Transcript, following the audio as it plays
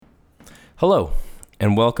Hello,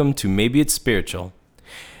 and welcome to Maybe It's Spiritual.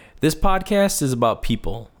 This podcast is about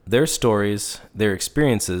people, their stories, their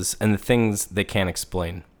experiences, and the things they can't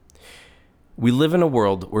explain. We live in a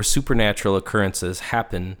world where supernatural occurrences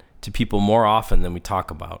happen to people more often than we talk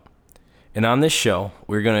about. And on this show,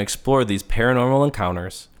 we're going to explore these paranormal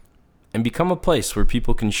encounters and become a place where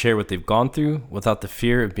people can share what they've gone through without the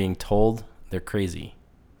fear of being told they're crazy.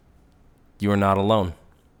 You are not alone.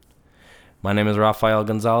 My name is Rafael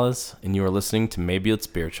Gonzalez, and you are listening to Maybe It's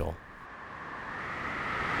Spiritual.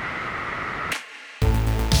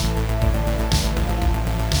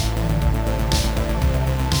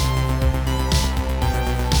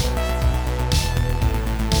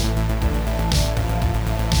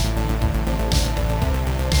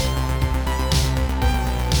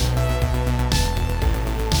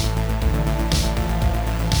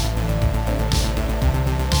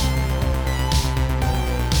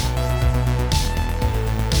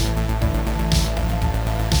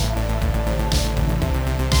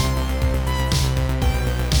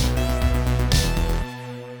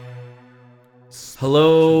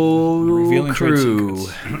 Hello, Revealing crew,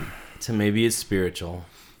 to Maybe It's Spiritual.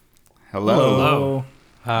 Hello.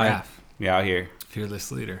 Hi. Raph, we out here.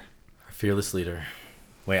 Fearless leader. Our fearless leader.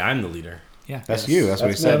 Wait, I'm the leader. Yeah. That's you. That's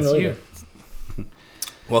what he said. That's you.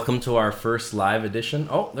 Welcome to our first live edition.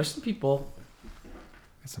 Oh, there's some people.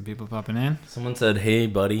 Got some people popping in. Someone said, "Hey,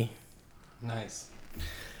 buddy." Nice.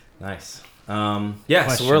 Nice. Yeah,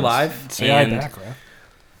 so we're Questions. live, Say hi and back,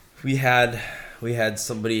 Raph. we had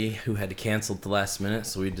somebody who had to cancel at the last minute,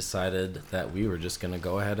 so we decided that we were just gonna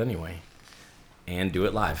go ahead anyway and do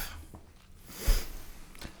it live.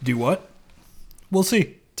 Do what? We'll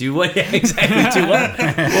see. Do what? Yeah, exactly. Do what?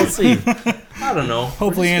 We'll see. I don't know.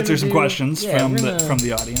 Hopefully We're just answer gonna some do- questions yeah, from we're the gonna- from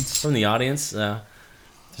the audience. From the audience, if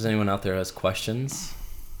there's anyone out there who has questions,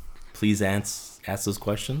 please ask those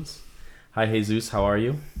questions. Hi, Jesus. How are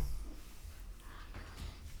you?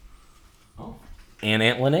 Oh. And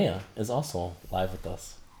Aunt Linnea is also live with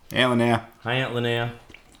us. Alan, yeah. Hi, Aunt Linnea.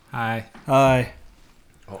 Hi. Hi.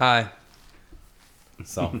 Hi.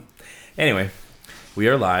 So, anyway, we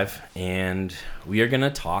are live, and we are going to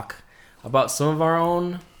talk about some of our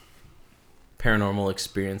own paranormal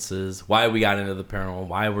experiences, why we got into the paranormal,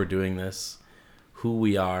 why we're doing this, who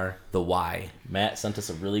we are, the why. Matt sent us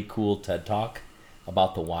a really cool TED Talk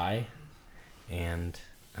about the why, and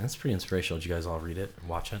that's pretty inspirational. Did you guys all read it,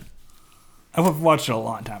 watch it? I've watched it a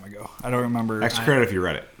long time ago. I don't remember. Extra credit if you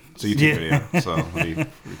read it. It's a YouTube video. So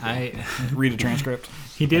Read a transcript.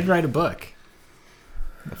 He did write a book.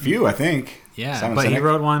 a few, I think. Yeah, Simon but he Sinek?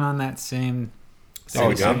 wrote one on that same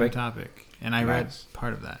Same topic. And I read Nice.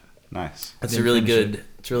 part of that. Nice. It's a didn't really finish good.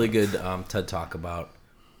 It's a really good TED Talk about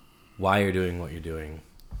why you're doing what you're doing,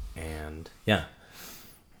 and yeah,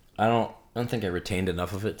 I don't think I retained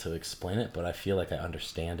enough of it to explain it, but I feel like I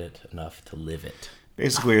understand it enough to live it.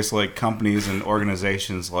 Basically, it's like companies and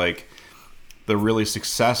organizations, like the really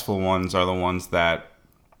successful ones are the ones that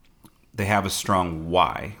they have a strong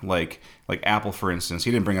why. Like Apple, for instance.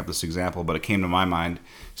 He didn't bring up this example, but it came to my mind.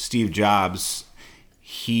 Steve Jobs,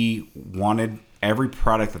 he wanted every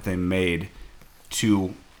product that they made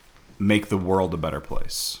to make the world a better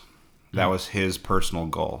place. That was his personal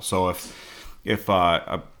goal. So if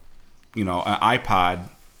an iPod,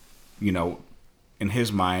 in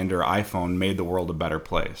his mind, or iPhone made the world a better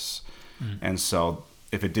place. And so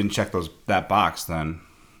if it didn't check that box, then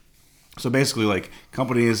so basically, like,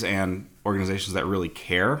 companies and organizations that really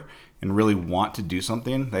care and really want to do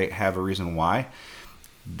something, they have a reason why.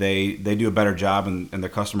 They do a better job, and their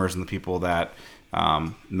customers and the people that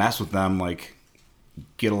mess with them, like,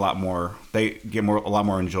 get a lot more. They get a lot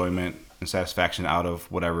more enjoyment and satisfaction out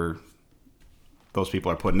of whatever those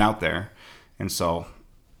people are putting out there. And so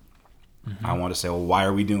I want to say, well, why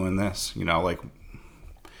are we doing this?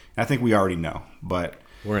 I think we already know, but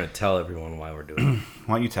We're gonna tell everyone why we're doing it.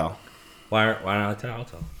 why don't you tell? Why not I tell? I'll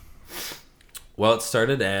tell. Well, it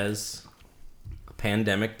started as a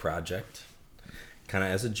pandemic project, kind of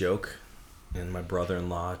as a joke, and my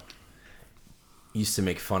brother-in-law used to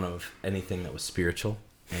make fun of anything that was spiritual,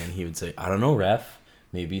 and he would say, "I don't know, Ref,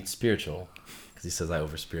 maybe it's spiritual," because he says I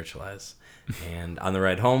over-spiritualize. And on the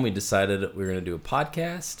ride home, we decided we were going to do a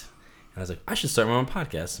podcast, and I was like, I should start my own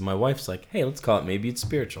podcast. And my wife's like, hey, let's call it Maybe It's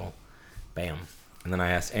Spiritual. Bam. And then I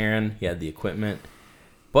asked Aaron, he had the equipment.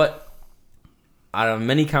 But out of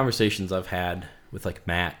many conversations I've had with, like,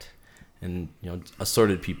 Matt and,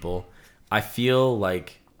 assorted people, I feel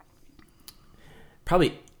like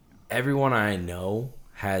probably everyone I know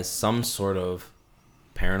has some sort of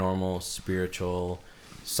paranormal, spiritual,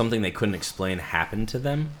 something they couldn't explain happened to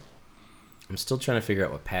them. I'm still trying to figure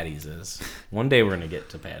out what Patty's is. One day we're going to get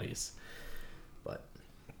to Patty's.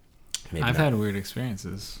 Maybe I've not. had weird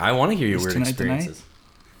experiences. I want to hear your Is weird tonight the night? experiences.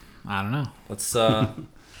 I don't know. Let's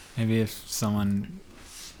Maybe if someone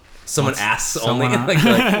someone What's asks someone only.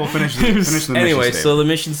 on- We'll finish the mission Anyway, so statement. the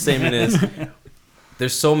mission statement is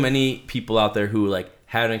there's so many people out there who like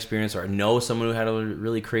had an experience or know someone who had a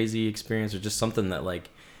really crazy experience or just something that like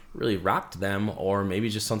really rocked them, or maybe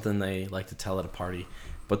just something they like to tell at a party.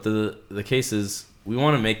 But the case is we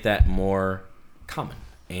want to make that more common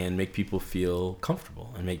and make people feel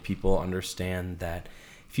comfortable and make people understand that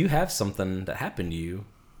if you have something that happened to you,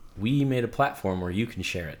 we made a platform where you can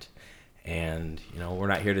share it. And, you know, we're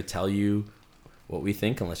not here to tell you what we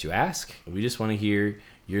think unless you ask. We just want to hear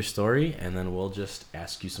your story, and then we'll just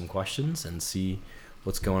ask you some questions and see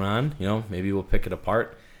what's going on. You know, maybe we'll pick it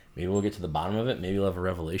apart. Maybe we'll get to the bottom of it. Maybe you'll have a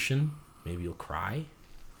revelation. Maybe you'll cry.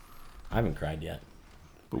 I haven't cried yet.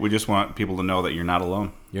 But we just want people to know that you're not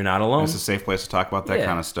alone. You're not alone. It's a safe place to talk about that Yeah.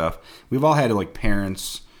 kind of stuff. We've all had like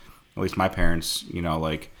parents, at least my parents, you know,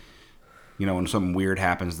 like, you know, when something weird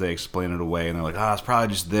happens, they explain it away and they're like, oh, it's probably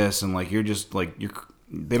just this. And like, you're just like,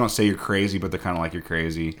 they don't say you're crazy, but they're kind of like, you're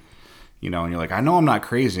crazy, you know, and you're like, I know I'm not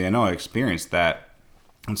crazy. I know I experienced that.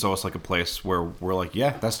 And so it's like a place where we're like,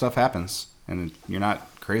 yeah, that stuff happens and you're not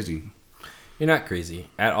crazy. You're not crazy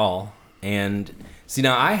at all. And see,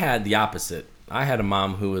 now I had the opposite. I had a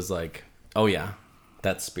mom who was like, oh yeah,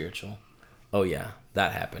 that's spiritual. Oh yeah,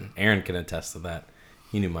 that happened. Aaron can attest to that.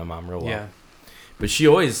 He knew my mom real well. Yeah. But she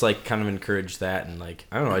always like kind of encouraged that, and like,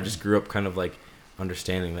 I don't know, I just grew up kind of like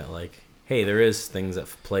understanding that like, hey, there is things at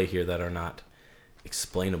play here that are not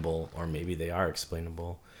explainable, or maybe they are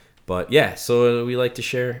explainable. But yeah, so we like to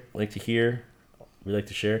share, like to hear, we like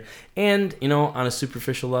to share. And, you know, on a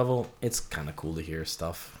superficial level, it's kind of cool to hear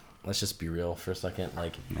stuff. Let's just be real for a second.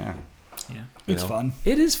 Like, Yeah. Yeah. you It's know, fun.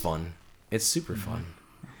 It is fun. It's super fun.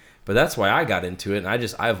 But that's why I got into it. And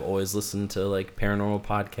I've always listened to like paranormal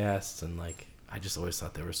podcasts, and like, I just always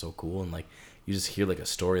thought they were so cool. And like, you just hear like a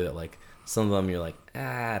story that like, some of them you're like,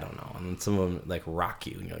 I don't know. And then some of them like rock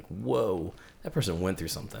you and you're like, whoa, that person went through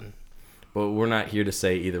something. But we're not here to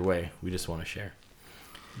say either way. We just want to share.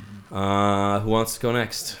 Who wants to go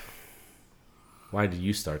next? Why did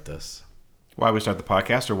you start this? Why we start the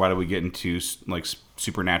podcast, or why did we get into like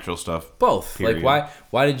supernatural stuff? Both. Period. Like,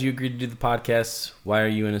 why did you agree to do the podcast? Why are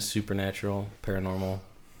you in a supernatural, paranormal,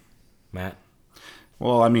 Matt?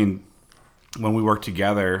 Well, I mean, when we worked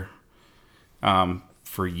together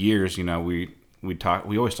for years, you know, we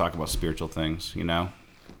always talk about spiritual things, you know.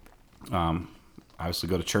 Obviously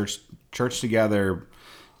go to church together,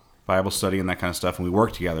 Bible study and that kind of stuff, and we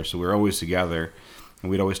worked together, so we were always together,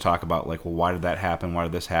 and we'd always talk about like, well, why did that happen? Why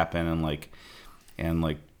did this happen? And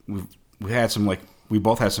we had some, like, we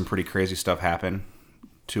both had some pretty crazy stuff happen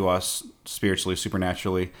to us spiritually,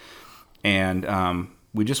 supernaturally, and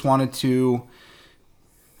we just wanted to,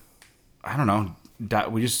 I don't know,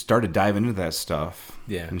 we just started diving into that stuff,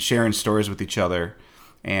 Yeah. and sharing stories with each other,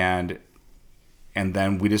 and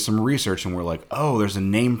then we did some research, and we're like, oh, there's a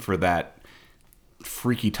name for that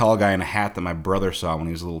freaky tall guy in a hat that my brother saw when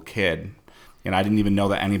he was a little kid. And I didn't even know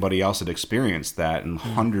that anybody else had experienced that. And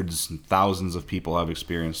hundreds and thousands of people have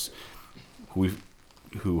experienced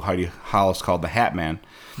who Heidi Hollis called the Hat Man.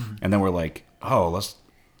 Mm-hmm. And then we're like, oh, let's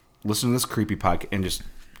listen to this creepy podcast. And just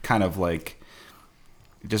kind of like,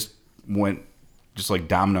 just went, just like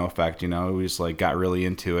domino effect, you know? We just like got really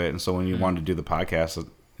into it. And so when you wanted to do the podcast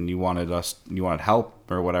and you wanted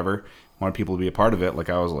help or whatever, wanted people to be a part of it,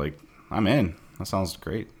 like I was like, I'm in. That sounds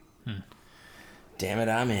great. Damn it,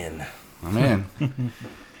 I'm in. I'm in.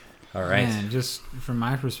 All right. Man, just from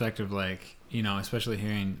my perspective, like, you know, especially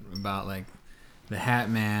hearing about like the Hat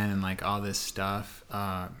Man and like all this stuff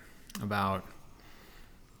about,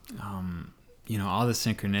 you know, all the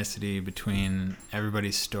synchronicity between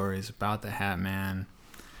everybody's stories about the Hat Man.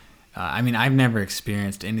 I mean, I've never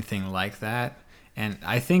experienced anything like that. And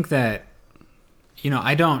I think that, you know,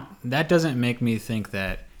 that doesn't make me think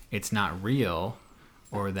that it's not real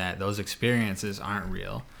or that those experiences aren't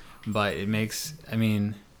real. But it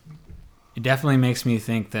definitely makes me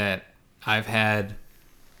think that I've had,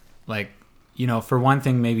 like, you know, for one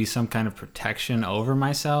thing, maybe some kind of protection over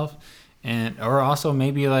myself, or also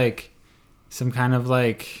maybe like some kind of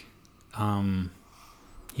like, you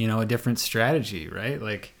know, a different strategy, right?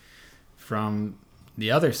 Like from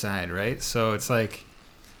the other side, right? So it's like,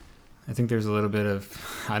 I think there's a little bit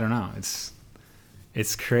of, I don't know,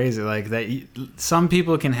 it's crazy, like that. Some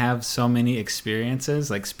people can have so many experiences,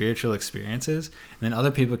 like spiritual experiences, and then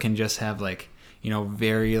other people can just have like, you know,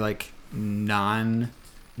 very like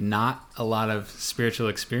not a lot of spiritual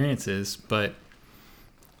experiences, but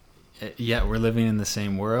yet we're living in the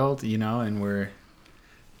same world, you know, and we're,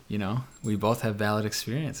 we both have valid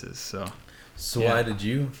experiences. So Yeah.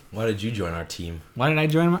 Why did you join our team? Why did I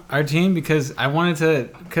join our team? Because I wanted to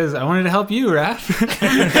help you, Raph.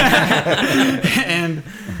 And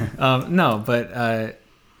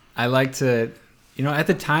I like to, at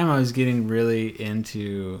the time I was getting really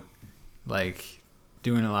into like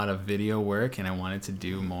doing a lot of video work, and I wanted to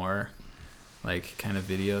do more like kind of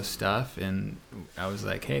video stuff, and I was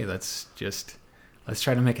like, hey, let's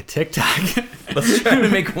try to make a TikTok. Let's try to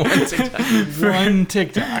make one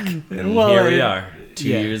TikTok. And here we are, 2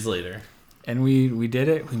 years later. And we did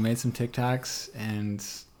it. We made some TikToks, and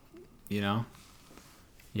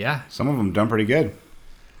some of them done pretty good.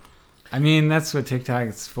 I mean, that's what TikTok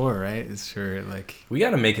is for, right? It's for like we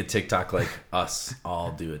got to make a TikTok like us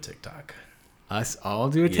all do a TikTok. Us all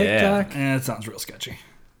do a TikTok? Yeah, it sounds real sketchy.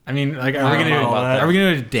 I mean, like, are we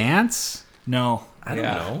gonna do a dance? No, I don't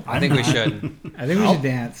know. I think we should. I think we should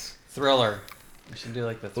dance. Thriller. We should do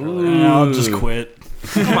like the Thriller. I'll just quit.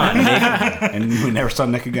 Come on, Nick. And we never saw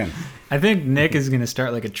Nick again. I think Nick is gonna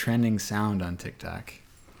start like a trending sound on TikTok.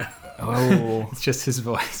 Oh, it's just his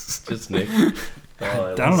voice. Just Nick.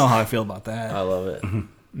 I don't know how I feel about that. I love it.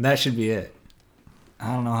 That should be it.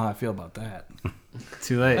 I don't know how I feel about that.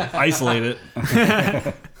 Too late. Isolate it.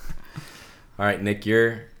 All right, Nick,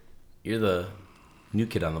 you're the new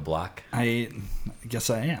kid on the block. I guess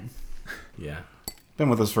I am. Yeah. Been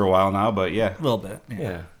with us for a while now, but yeah. A little bit.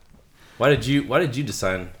 Yeah. Why did you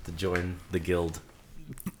decide to join the guild?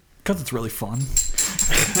 Because it's really fun.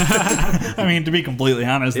 I mean, to be completely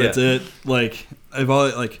honest, that's it. Like, I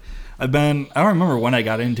don't remember when I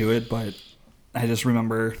got into it, but I just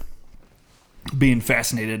remember being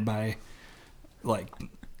fascinated by like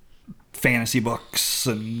fantasy books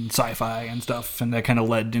and sci-fi and stuff, and that kind of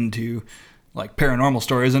led into like paranormal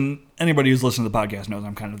stories. And anybody who's listened to the podcast knows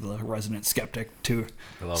I'm kind of the resident skeptic to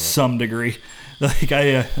some degree. Like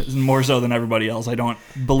I more so than everybody else. I don't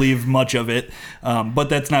believe much of it, but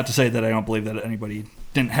that's not to say that I don't believe that anybody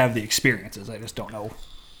didn't have the experiences. I just don't know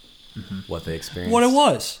what they experienced. What it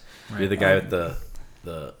was. You're the guy with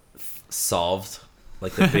the solved,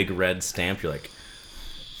 like the big red stamp. You're like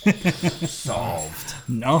solved.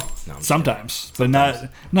 No, sometimes, but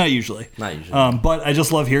not usually. Not usually. But I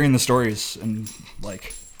just love hearing the stories and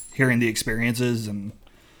like hearing the experiences and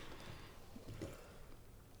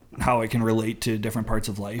how it can relate to different parts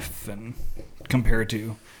of life and compare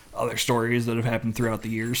to other stories that have happened throughout the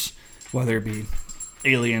years, whether it be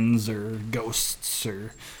aliens or ghosts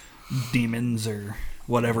or demons or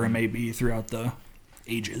whatever it may be throughout the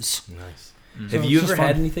ages. Nice. So have you ever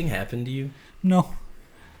had anything happen to you? No.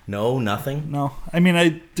 No, nothing? No. I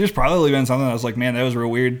mean, there's probably been something that I was like, man, that was real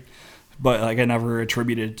weird. But like I never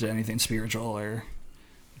attributed it to anything spiritual or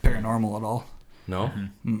paranormal at all. No?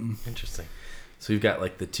 Mm-mm. Interesting. So you've got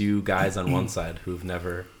like the two guys on one side who've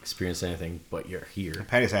never experienced anything, but you're here.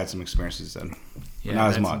 Patty's had some experiences then. But not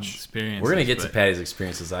as much. We're going to get to Patty's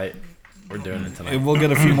experiences. We're doing it tonight. We'll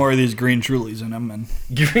get a few more of these green Trulies in them. And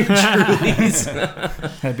green Trulies.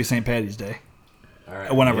 Happy St. Patty's Day. All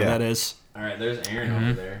right. Whenever that is. All right, there's Aaron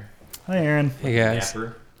over there. Hi, Aaron. Hey, guys.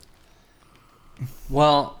 Dapper.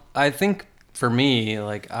 Well, I think for me,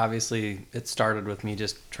 like, obviously it started with me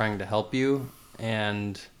just trying to help you.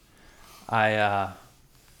 And I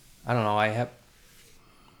don't know,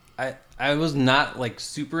 I was not like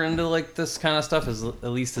super into like this kind of stuff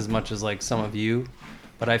at least as much as like some of you,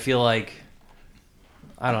 but I feel like,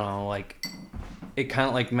 I don't know, like it kind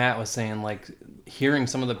of like Matt was saying, like hearing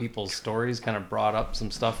some of the people's stories kind of brought up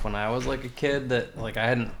some stuff when I was like a kid that like I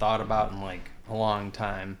hadn't thought about in like a long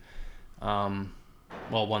time.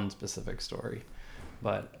 Well, one specific story,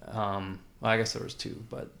 but well, I guess there was two,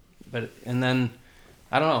 but and then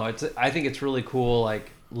I don't know, I think it's really cool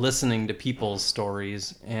like listening to people's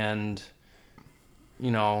stories, and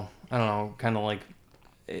you know, I don't know, kind of like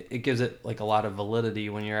it gives it like a lot of validity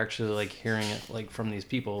when you're actually like hearing it like from these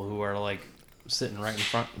people who are like sitting right in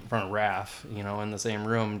front of Raph, you know, in the same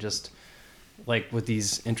room, just like with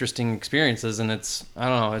these interesting experiences. And it's, I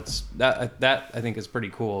don't know, it's that I think is pretty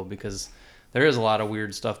cool because there is a lot of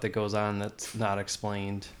weird stuff that goes on that's not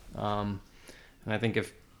explained. And I think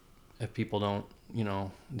if people don't, you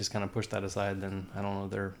know, just kind of push that aside, then I don't know,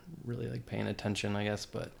 they're really like paying attention, I guess.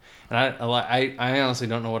 But and I honestly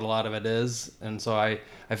don't know what a lot of it is, and so I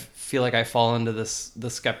feel like I fall into the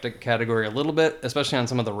skeptic category a little bit, especially on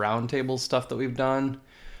some of the roundtable stuff that we've done.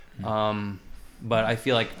 But I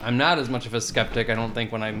feel like I'm not as much of a skeptic, I don't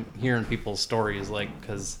think, when I'm hearing people's stories, like,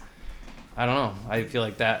 because I don't know, I feel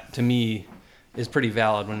like that to me is pretty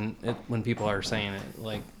valid when people are saying it,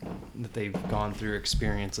 like that they've gone through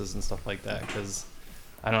experiences and stuff like that. Because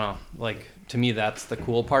I don't know, like to me that's the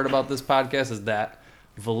cool part about this podcast, is that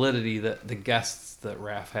validity that the guests that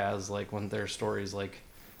Raph has, like when their stories, like,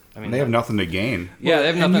 I mean, they have nothing to gain. Yeah, they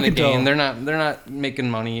have nothing to can gain. tell- They're not making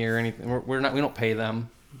money or anything. We don't pay them.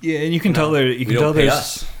 Yeah, and you can tell there. You can tell pay there's.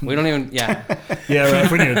 us. We don't even. Yeah, Yeah,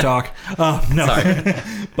 right. We need to talk. No, Sorry.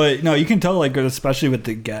 but no, you can tell, like, especially with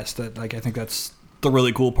the guests, that, like, I think that's the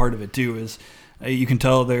really cool part of it too. Is you can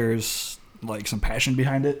tell there's like some passion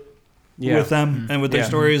behind it yeah. with them and with their Yeah.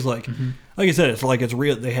 stories. Like I said, it's like it's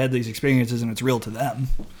real. They had these experiences, and it's real to them,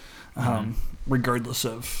 regardless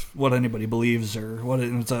of what anybody believes or what.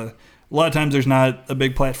 It's a lot of times there's not a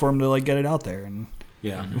big platform to like get it out there and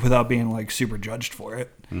Yeah. without being like super judged for it.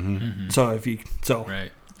 So if you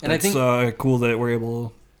Right. And I it's think cool that we're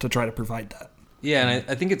able to try to provide that. Yeah, and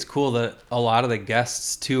I think it's cool that a lot of the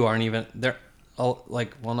guests too aren't even they're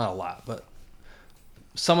like, well, not a lot, but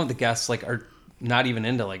some of the guests like are not even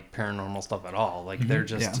into like paranormal stuff at all. Like they're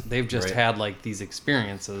just they've just Right. had like these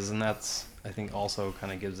experiences, and that's I think also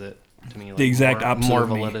kind of gives it to me like The exact more, opposite more of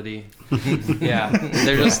me. validity. Yeah,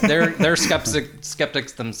 they're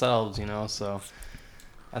skeptics themselves, you know. So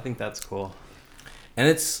I think that's cool. And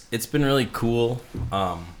it's been really cool,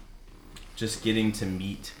 just getting to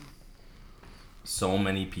meet so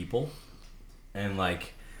many people, and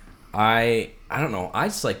like I don't know, I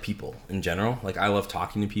just like people in general. Like I love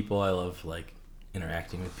talking to people. I love like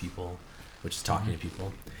interacting with people, which is talking to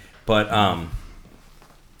people. But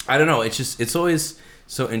I don't know. It's always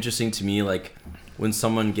so interesting to me, like when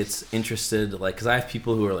someone gets interested, like because I have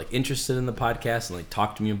people who are like interested in the podcast and like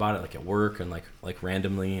talk to me about it, like at work and like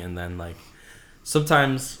randomly, and then like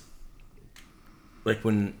sometimes like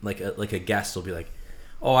when like a guest will be like,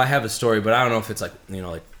 oh, I have a story, but I don't know if it's like, you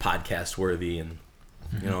know, like podcast worthy, and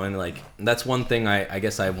you know, and like that's one thing I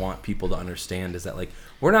guess I want people to understand is that like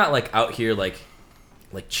we're not like out here like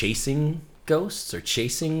chasing ghosts or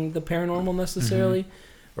chasing the paranormal necessarily,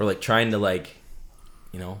 or like trying to like,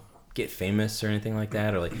 you know, get famous or anything like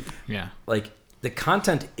that, or like Yeah. like the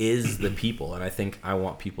content is the people, and I think I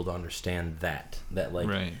want people to understand that like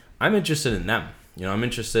Right. I'm interested in them. You know, I'm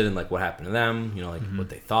interested in like what happened to them, you know, like what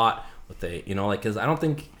they thought, what they, you know, like, cause I don't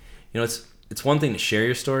think, you know, it's one thing to share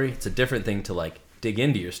your story. It's a different thing to like dig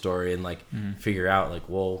into your story and like figure out like,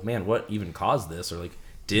 well, man, what even caused this? Or like,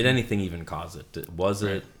 did anything even cause it? Was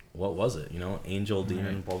it, what was it? You know, angel,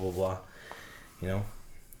 demon, blah, blah, blah, you know,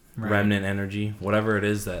 remnant energy, whatever it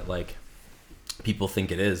is that like people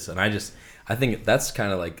think it is. And I think that's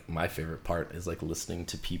kind of like my favorite part is like listening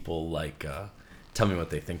to people like, tell me what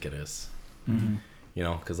they think it is. You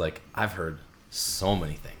know, because like I've heard so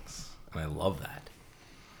many things and I love that.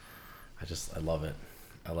 I love it.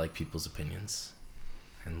 I like people's opinions,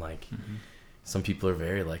 and like some people are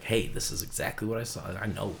very like, hey, this is exactly what I saw. I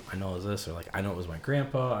know it was this, or like I know it was my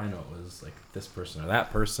grandpa, I know it was like this person or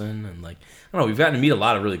that person, and like I don't know, we've gotten to meet a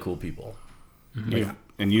lot of really cool people.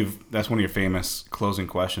 That's one of your famous closing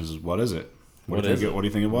questions is what is it? What do you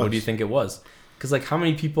think it was? What do you think it was? Because like how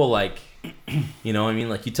many people like, you know, I mean,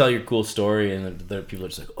 like you tell your cool story and there people are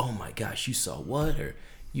just like, oh my gosh, you saw what? Or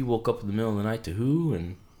you woke up in the middle of the night to who?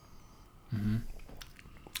 And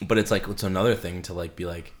but it's like it's another thing to like be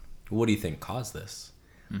like, what do you think caused this?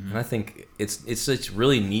 And I think it's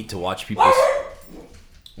really neat to watch people's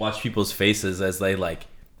faces as they like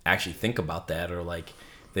actually think about that, or like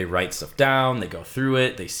they write stuff down, they go through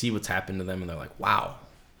it, they see what's happened to them, and they're like, wow,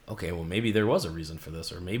 okay, well maybe there was a reason for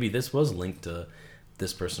this, or maybe this was linked to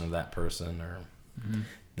this person or that person or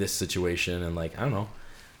this situation, and like I don't know,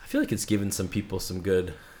 I feel like it's given some people some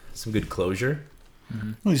good closure.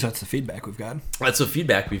 At least that's the feedback we've gotten. That's the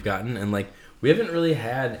feedback we've gotten, and like we haven't really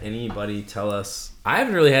had anybody tell us. I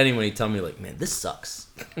haven't really had anybody tell me like, man, this sucks.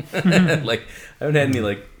 Like I haven't had any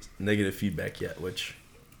like negative feedback yet, which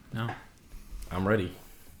No. I'm ready.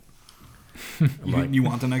 I'm like, You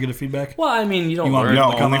want the negative feedback? well, I mean, you don't You want learn. me to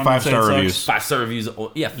No, come only on and say it 5-star sucks? reviews. 5-star reviews.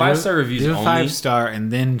 Yeah, 5-star reviews Do a only. 5-star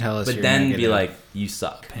and then tell us But your then be negative like, you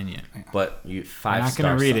suck. opinion. But you I'm 5 not star.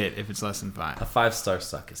 gonna read suck. it if it's less than A 5. 5-star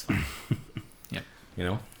suck is fine. Yep. You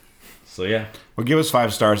know. So yeah, Well, give us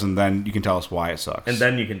 5 stars and then you can tell us why it sucks. and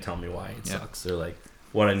then you can tell me why it Yep. sucks, or like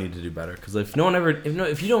what I need to do better. Because if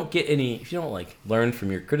you don't get any, if you don't like learn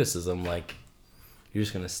from your criticism, like you're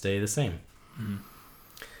just gonna stay the same.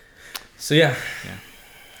 So yeah.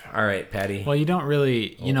 All right, Patty. Well, you don't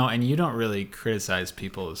really, and you don't really criticize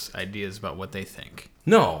people's ideas about what they think.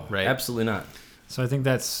 No, Right. absolutely not. So I think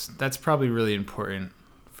that's probably really important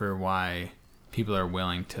for why people are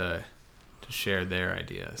willing to share their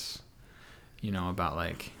ideas. About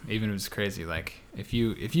like, even if it's crazy, like if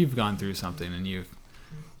you've gone through something and you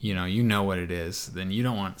know what it is, then you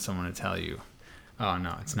don't want someone to tell you, Oh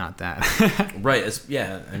no, it's not that. Right.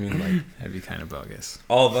 Yeah. I mean, like, That'd be kind of bogus.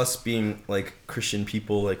 all of us being like Christian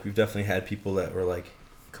people, like we've definitely had people that were like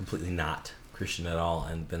completely not Christian at all,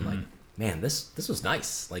 and been like, man, this was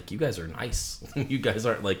nice. Like, you guys are nice. You guys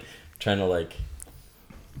aren't like trying to like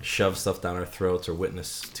shove stuff down our throats or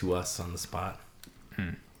witness to us on the spot.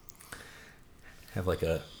 Have like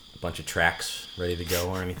a bunch of tracks ready to go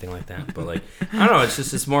or anything like that. But like, I don't know.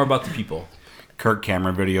 It's more about the people. Kirk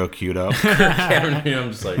Cameron video queued up. Cameron, you know,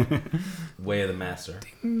 I'm just like, way of the master.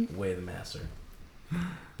 Way of the master.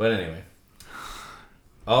 But anyway.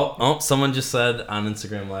 Oh, someone just said on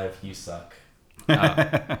Instagram Live, you suck.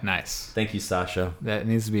 Nice. Thank you, Sasha. That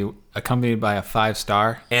needs to be accompanied by a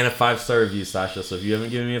 5-star. And a 5-star review, Sasha. So if you haven't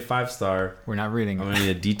given me a 5-star, We're not reading I'm it. going to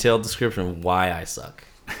need a detailed description of why I suck.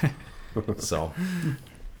 So,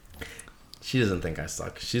 she doesn't think I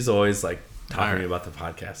suck. She's always like talking to me about the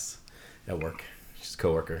podcast at work. She's a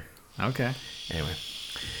coworker. Okay. Anyway.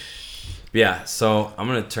 Yeah, so I'm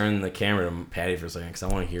going to turn the camera to Patty for a second because I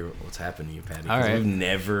want to hear what's happened to you, Patty. All right. We've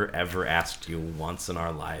never, ever asked you once in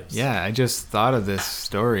our lives. Yeah, I just thought of this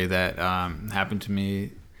story that happened to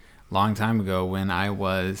me a long time ago when I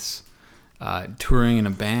was touring in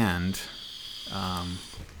a band.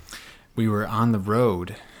 We were on the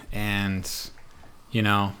road, and, you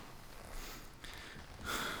know,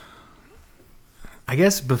 I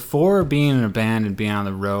guess before being in a band and being on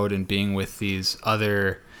the road and being with these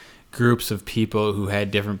other groups of people who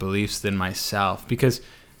had different beliefs than myself, because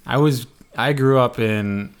I grew up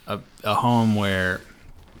in a home where,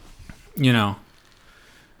 you know,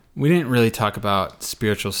 we didn't really talk about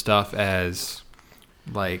spiritual stuff as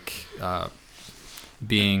like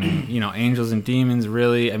being, you know, angels and demons,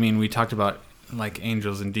 really. I mean, we talked about like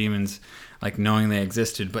angels and demons, like knowing they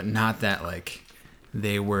existed, but not that like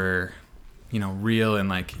they were, you know, real and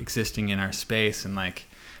like existing in our space and like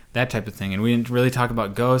that type of thing. And we didn't really talk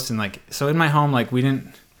about ghosts, and like, so in my home, like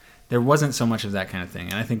there wasn't so much of that kind of thing.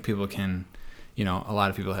 And I think people can, you know, a lot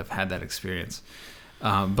of people have had that experience.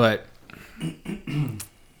 But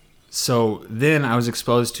so then I was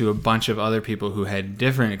exposed to a bunch of other people who had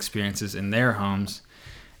different experiences in their homes,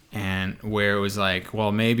 and where it was like,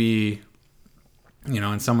 well, maybe, you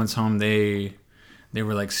know, in someone's home, they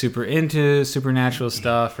were like super into supernatural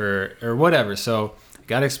stuff or whatever. So I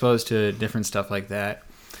got exposed to different stuff like that,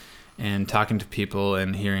 and talking to people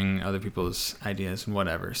and hearing other people's ideas and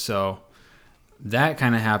whatever. So that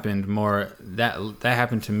kind of happened that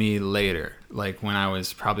happened to me later, like when I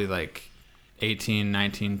was probably like 18,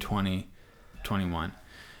 19, 20, 21.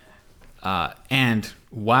 And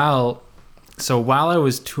while I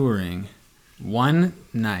was touring, one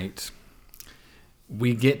night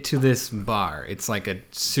we get to this bar. It's like a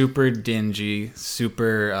super dingy,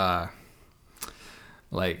 super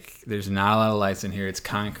like there's not a lot of lights in here. It's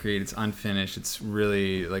concrete. It's unfinished. It's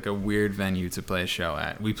really like a weird venue to play a show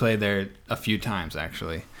at. We played there a few times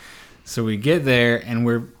actually. So we get there, and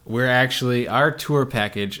we're actually, our tour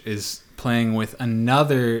package is playing with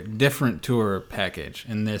another different tour package,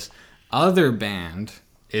 and this other band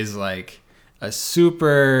is like a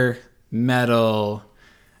super metal,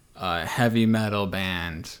 heavy metal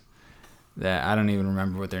band that I don't even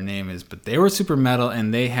remember what their name is, but they were super metal,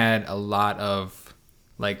 and they had a lot of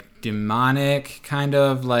like demonic kind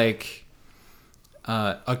of like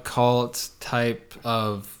occult type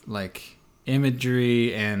of like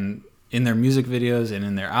imagery and in their music videos and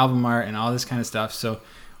in their album art and all this kind of stuff. So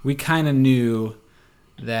we kind of knew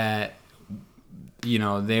that, you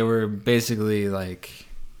know, they were basically like,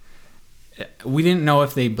 we didn't know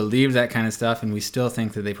if they believed that kind of stuff, and we still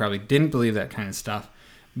think that they probably didn't believe that kind of stuff,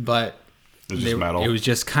 but It was just metal. It was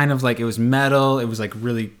just kind of like, it was metal. It was like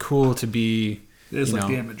really cool to be. It's like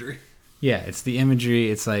the imagery. Yeah, it's the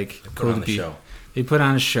imagery. It's like Put cool on to the be. show. They put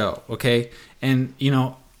on a show, okay? And, you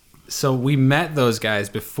know, so we met those guys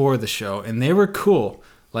before the show, and they were cool.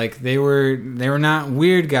 Like, they were not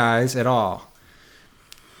weird guys at all.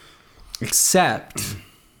 Except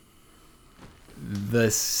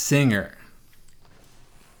the singer.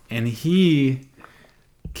 And he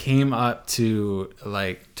came up to,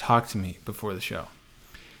 like, talk to me before the show.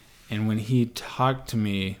 And when he talked to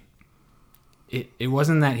me, it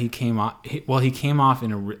wasn't that he came off. He came off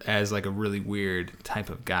as like a really weird type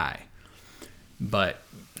of guy. But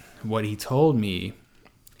what he told me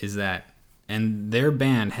is that, and their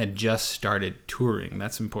band had just started touring.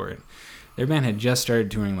 That's important. Their band had just started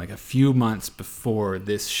touring like a few months before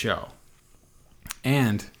this show,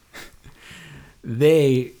 and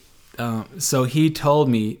they. So he told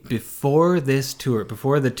me before this tour,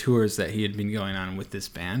 before the tours that he had been going on with this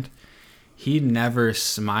band, he never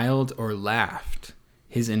smiled or laughed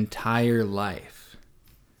his entire life.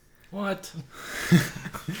 What?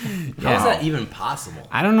 How is that even possible?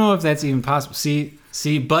 I don't know if that's even possible.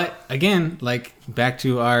 See, but again, like back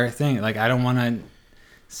to our thing, like I don't want to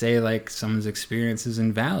say like someone's experience is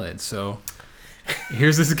invalid. So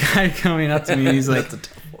here's this guy coming up to me and he's like,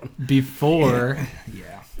 before. Yeah.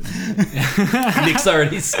 Nick's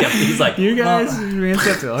already skeptic. He's like, You guys are being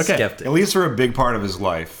skeptical. Okay. skeptic. At least for a big part of his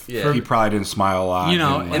life. Yeah. He probably didn't smile a lot. You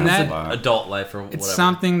know, didn't and laugh that- a lot. Adult life or whatever. It's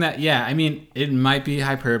something that, yeah, I mean, it might be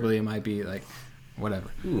hyperbole. It might be like whatever.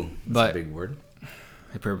 Ooh, that's But- a big word.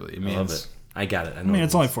 Hyperbole. It I means, love it. I got it. I, know I mean, what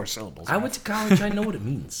it's it only means. 4 syllables. I went to college. I know what it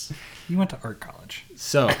means. You went to art college.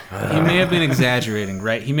 So he may have been exaggerating,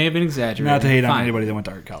 right? He may have been exaggerating. Not to hate on Fine. anybody that went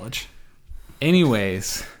to art college.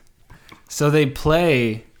 Anyways, so they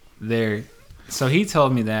play their. So he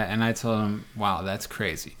told me that, and I told him, "Wow, that's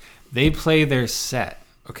crazy." They play their set,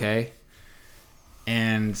 okay,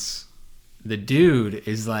 and the dude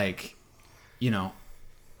is like, you know.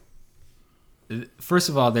 First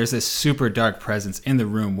of all, there's this super dark presence in the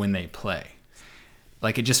room when they play.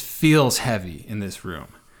 Like it just feels heavy in this room.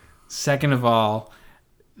 Second of all,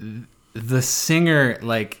 the singer,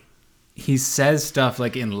 like he says stuff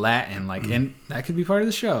like in Latin, like and that could be part of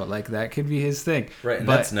the show. Like that could be his thing. Right, and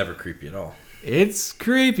but that's never creepy at all. it's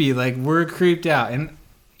creepy. Like we're creeped out. And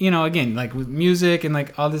you know, again, like with music and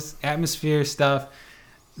like all this atmosphere stuff,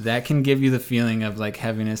 that can give you the feeling of like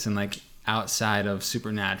heaviness and like outside of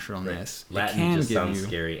supernaturalness. It Latin can just give sounds you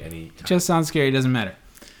scary any time. just sounds scary. It doesn't matter.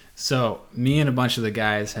 So me and a bunch of the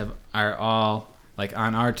guys are all like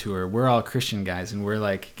on our tour. We're all Christian guys, and we're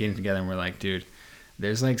like getting together, and we're like, dude,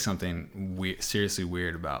 there's like something seriously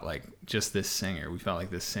weird about like just this singer. We felt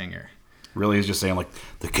like this singer. Really, he's just saying, like,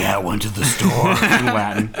 the cat went to the store in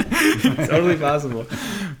Latin. Totally possible.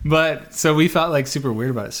 But so we felt like super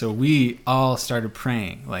weird about it. So we all started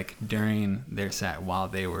praying like during their set while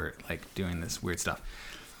they were like doing this weird stuff.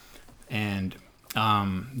 And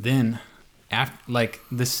then after like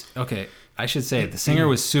this, okay, I should say the singer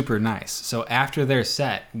was super nice. So after their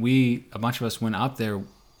set, a bunch of us went up there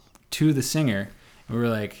to the singer and we were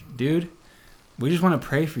like, dude, we just want to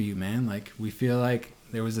pray for you, man. Like we feel like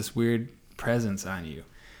there was this weird presence on you.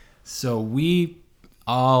 So we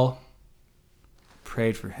all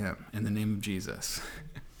prayed for him in the name of Jesus.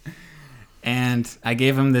 And I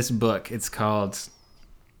gave him this book. It's called,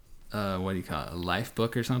 what do you call it? A life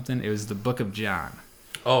book or something? It was the Book of John.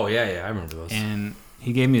 Oh, yeah, I remember those. And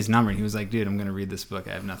he gave me his number and he was like, dude, I'm going to read this book.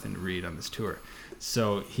 I have nothing to read on this tour.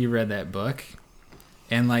 So he read that book.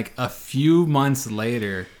 And like a few months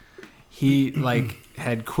later, he like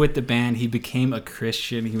had quit the band. He became a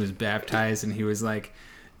Christian. He was baptized and he was like,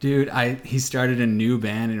 dude, he started a new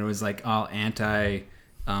band and it was like all anti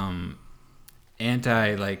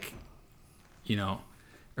like, you know,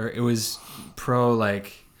 or it was pro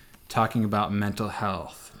like talking about mental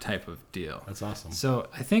health type of deal. That's awesome. So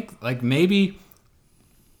I think like I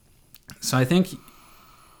think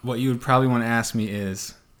what you would probably want to ask me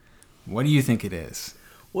is, what do you think it is?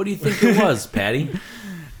 What do you think it was, Patty?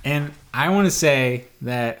 And I want to say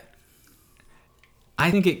that I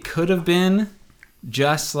think it could have been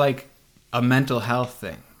just like a mental health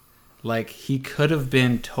thing. Like he could have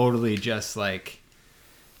been totally just like,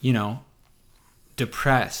 you know,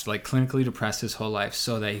 depressed, like clinically depressed his whole life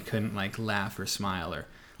so that he couldn't like laugh or smile or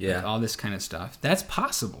like, all this kind of stuff. That's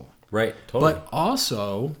possible. Right, totally. But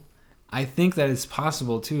also, I think that it's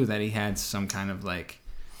possible too that he had some kind of like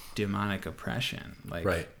demonic oppression. Like,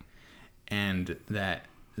 right. And that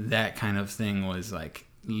kind of thing was like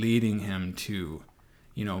leading him to,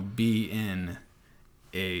 you know, be in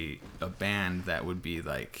a band that would be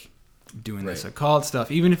like doing this occult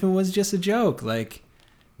stuff, even if it was just a joke. Like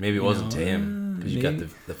maybe it wasn't to him because you got maybe.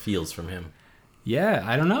 the feels from him. Yeah,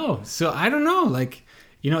 I don't know. So I don't know. Like,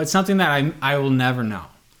 you know, it's something that I will never know.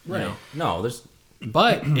 you Right. know? No, there's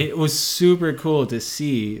But it was super cool to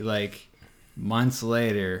see like months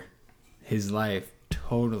later his life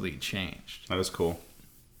totally changed. That is cool.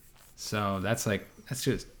 So that's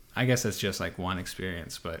just I guess that's just like one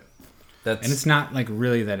experience, but that's and it's not like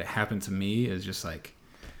really that it happened to me. It's just like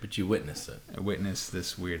but you witnessed it. I witnessed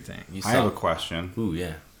this weird thing. You I have a question. Ooh,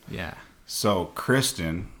 yeah. Yeah. So,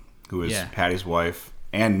 Kristen, who is Yeah. Patty's wife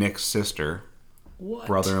and Nick's sister, What?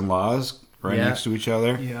 brother-in-laws, right Yeah. next to each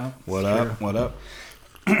other. Yeah. What up? What up?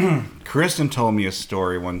 Kristen told me a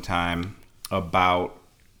story one time about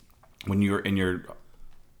when you were in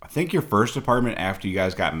I think your first apartment after you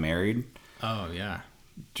guys got married. Oh yeah.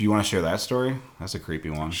 Do you want to share that story? That's a creepy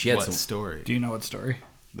one. She had What some story? Do you know what story?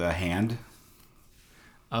 The hand.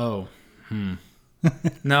 Oh.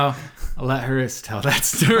 No, I'll let her tell that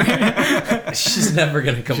story. She's never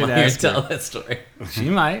gonna come Should on here and ask her. tell that story. She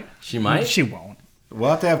might. She might. She won't.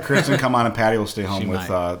 We'll have to have Kristen come on and Patty will stay home She with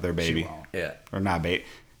might. their baby. Yeah. Or not baby.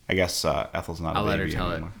 I guess Ethel's not I'll a let her baby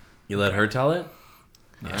tell it. anymore. You let her tell it?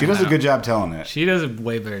 She does a good job telling it. She does a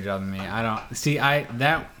way better job than me. I don't see. I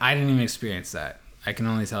didn't even experience that. I can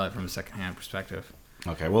only tell it from a secondhand perspective.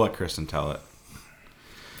 Okay, we'll let Kristen tell it.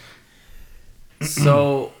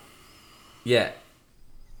 So, yeah.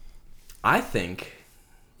 I think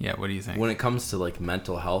Yeah. What do you think? when it comes to like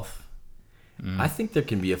mental health, I think there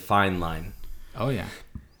can be a fine line. Oh yeah.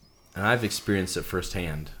 And I've experienced it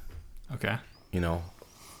firsthand, Okay. you know.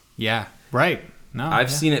 Yeah. Right. No. I've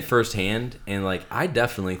yeah. seen it firsthand, and like I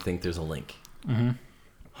definitely think there's a link.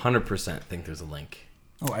 100% think there's a link.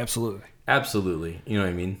 Oh, absolutely. Absolutely. You know what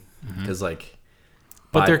I mean? Because like...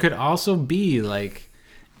 But by- there could also be like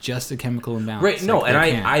just a chemical imbalance. Right, no, Like, and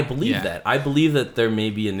there can. I believe Yeah. that. I believe that there may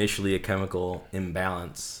be initially a chemical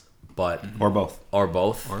imbalance, but... Or both. Or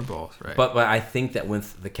both. Or both, right? But I think that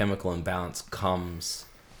with the chemical imbalance comes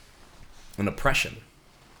an oppression.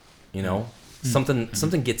 You know, something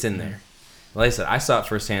gets in there. Like I said, I saw it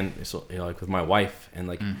firsthand. So, you know, like with my wife, and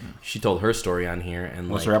like she told her story on here, and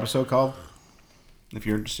What's like her episode called? If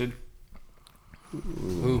you're interested.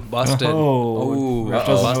 Ooh, busted. Oh, Ooh, Ref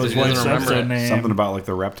doesn't know busted. his He doesn't wife's remember episode it. name. Something about like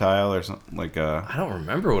the reptile or something like I don't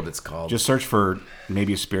remember what it's called. just search for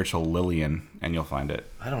maybe a spiritual Lillian and you'll find it.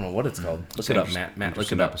 I don't know what it's called. Look it up, Matt. Look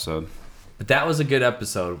Interesting it up. episode. But that was a good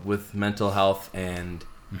episode with mental health and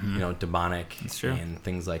you know demonic true. and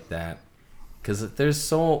things like that. Because there's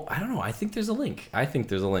so I don't know. I think there's a link. I think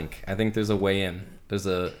there's a way in. There's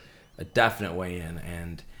a definite way in,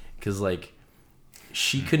 and because like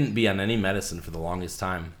she couldn't be on any medicine for the longest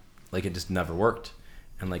time. Like it just never worked.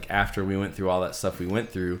 And like after we went through all that stuff we went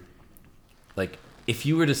through, like if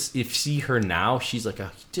you were to see her now, she's like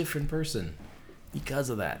a different person because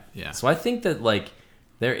of that. Yeah. So I think that like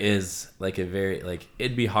there is like a very like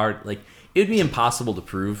it'd be hard like it'd be impossible to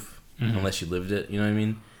prove unless you lived it. You know what I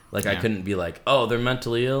mean? Like I Yeah. couldn't be like, oh, they're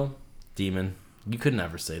mentally ill, demon. You could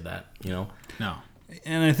never say that. You know? No.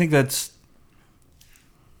 And I think that's.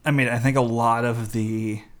 I mean, I think a lot of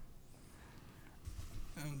the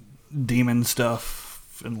demon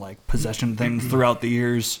stuff and like possession things throughout the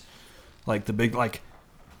years, like the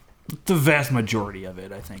vast majority of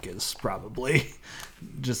it, I think, is probably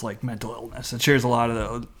just like mental illness. It shares a lot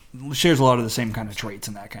of the same kind of traits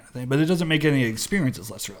and that kind of thing, but it doesn't make any experiences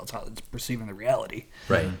less real. It's how it's perceiving the reality.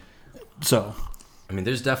 Right. So, I mean,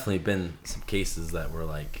 there's definitely been some cases that were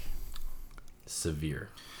like severe.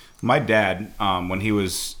 My dad, when he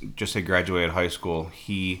was just had graduated high school,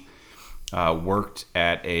 he worked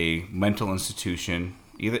at a mental institution.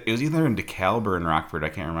 It was either in DeKalb or in Rockford, I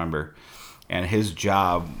can't remember. And his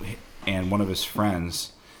job and one of his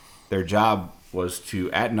friends, their job was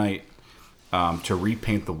to at night to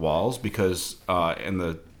repaint the walls because in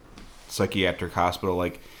the psychiatric hospital,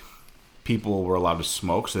 like people were allowed to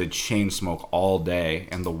smoke, so they'd chain smoke all day,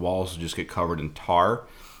 and the walls would just get covered in tar.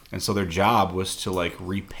 And so their job was to like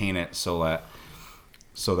repaint it so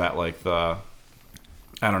that like the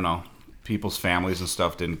I don't know, people's families and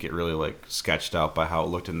stuff didn't get really like sketched out by how it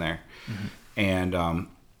looked in there. And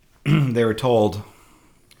they were told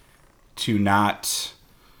to not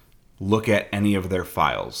look at any of their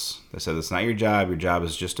files. They said it's not your job. Your job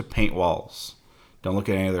is just to paint walls. Don't look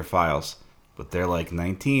at any of their files. But they're like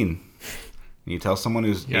 19. You tell someone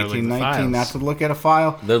who's Yeah, 18, look at the 19 not files. to look at a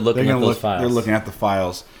file. They're looking at gonna those files. They're looking at the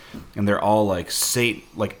files, and they're all like Satan.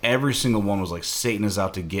 Like every single one was like Satan is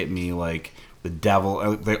out to get me. Like the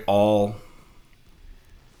devil. They all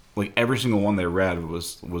like every single one they read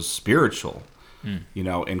was spiritual, you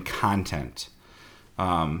know, in content.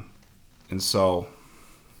 And so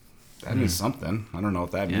that means something. I don't know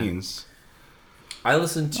what that Yeah. means. I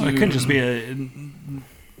listened to. it could just be it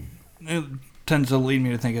tends to lead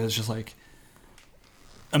me to think it's just like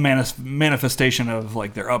a manifestation of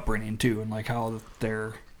like their upbringing too, and like how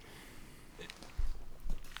they're.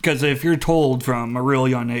 Because if you're told from a real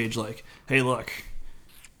young age, like, hey, look,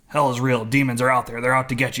 hell is real, demons are out there, they're out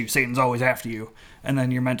to get you, Satan's always after you, and then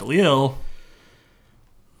you're mentally ill,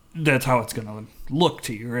 that's how it's going to look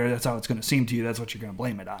to you, or that's how it's going to seem to you, that's what you're going to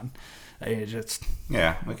blame it on. It's just.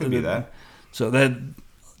 Yeah, it could be that. So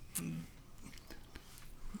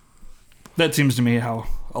that seems to me how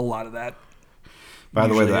a lot of that. By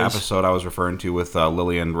the way, the usually is. episode I was referring to with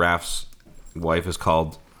Lillian Raff's wife is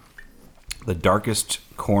called "The Darkest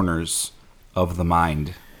Corners of the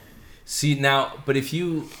Mind." See now, but if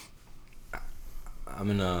you, I'm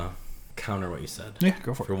gonna counter what you said. Yeah,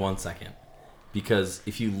 go for it. For 1 second, because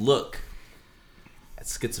if you look at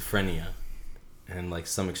schizophrenia and like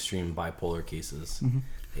some extreme bipolar cases,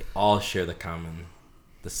 they all share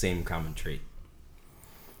the same common trait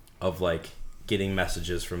of like getting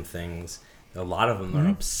messages from things. A lot of them are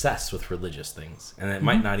obsessed with religious things, and it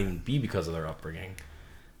might not even be because of their upbringing.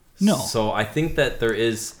 No. So I think that there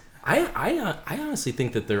is. I honestly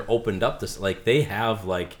think that they're opened up to, like, they have,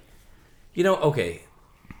 like, okay.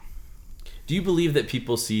 Do you believe that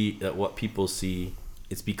people see that what people see?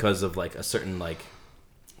 It's because of, like, a certain, like,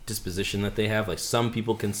 disposition that they have. Like, some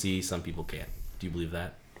people can see, some people can't. Do you believe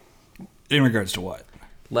that? In regards to what?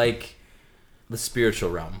 Like, the spiritual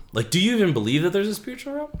realm. Like, do you even believe that there's a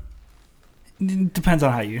spiritual realm? It depends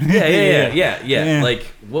on how you. Yeah. Like,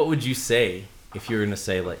 what would you say if you were gonna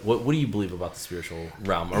say, like, what do you believe about the spiritual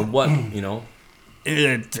realm, or what,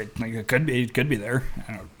 It could be there.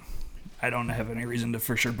 I don't have any reason to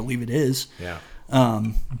for sure believe it is. Yeah.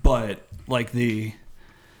 But like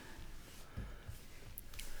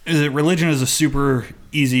religion is a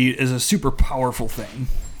super powerful thing,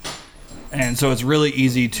 and so it's really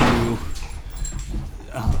easy to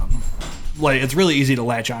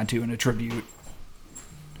latch onto and attribute,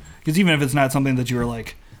 because even if it's not something that you were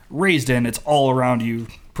like raised in, it's all around you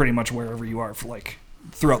pretty much wherever you are, for like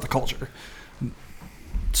throughout the culture.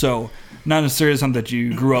 So not necessarily something that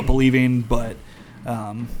you grew up believing, but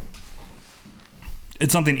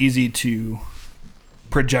it's something easy to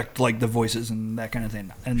project, like the voices and that kind of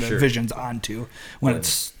thing and the visions onto when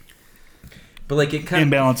it's like it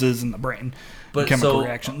kind imbalances in the brain, chemical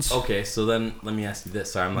reactions. Okay, so then let me ask you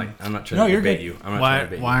this. Sorry, I'm not trying to debate you. I'm not trying to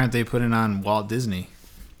debate you. Why aren't they putting on Walt Disney?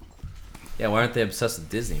 Yeah, why aren't they obsessed with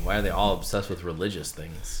Disney? Why are they all obsessed with religious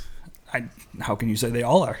things? How can you say they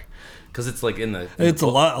all are? Because it's like it's a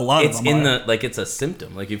lot. It's of them in are. the, like, it's a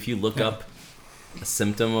symptom. Like, if you look up a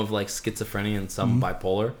symptom of, like, schizophrenia and some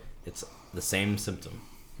bipolar, it's the same symptom.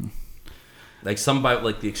 Like,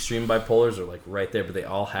 like the extreme bipolars are, like, right there, but they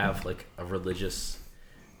all have, like, a religious,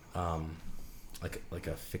 like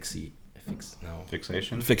a fixation.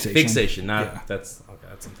 Fixation. That's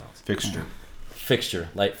something else. Fixture.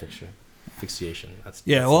 Light fixture. Fixation. That's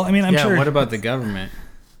well, I mean, I'm sure. What about the government?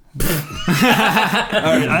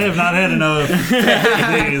 I have not had enough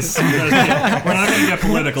days. We're not going to get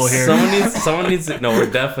political here. Someone needs to. No,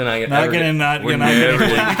 we're definitely not getting.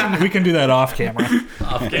 We can do that off camera.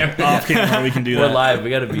 Off camera, we can do that. We're live. We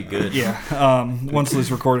got to be good. Yeah. Once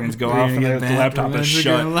these recordings go off and the laptop is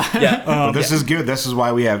shut. Yeah. This is good. This is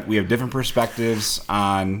why we have different perspectives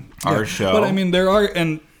on our show. But I mean, there are,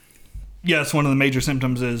 and yes, one of the major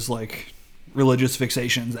symptoms is like religious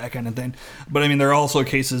fixations, that kind of thing. But I mean, there are also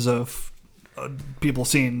cases of people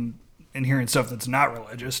seeing and hearing stuff that's not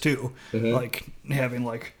religious too, like having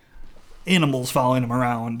like animals following them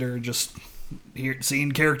around, or just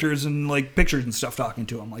seeing characters and like pictures and stuff talking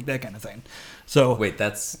to them, like that kind of thing. So wait,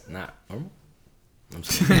 that's not normal. I'm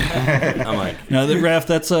sorry. I'm like, no, Raph,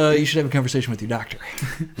 that's you should have a conversation with your doctor.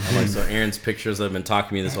 I'm like, so Aaron's pictures that have been talking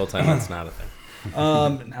to me this whole time, that's not a thing.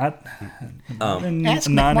 Ask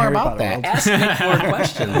me more about that. Ask me more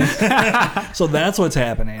questions. So that's what's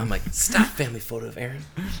happening. I'm like, stop family photo of Aaron.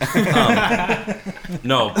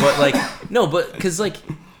 But because like,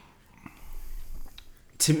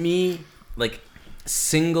 to me, like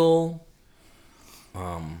single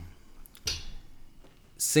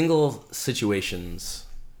situations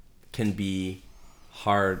can be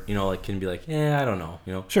hard, like can be like, I don't know,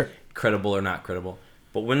 sure, credible or not credible.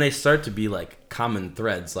 But when they start to be like common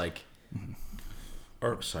threads, like,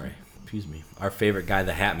 our favorite guy,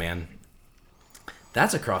 the Hat Man,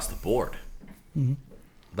 that's across the board. Mm-hmm.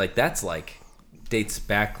 Like, that's like dates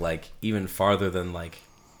back like even farther than like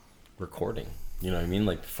recording. You know what I mean?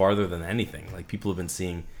 Like farther than anything. Like people have been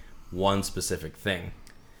seeing one specific thing.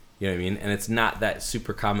 You know what I mean? And it's not that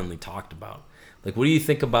super commonly talked about. Like, what do you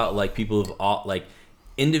think about like people who've all like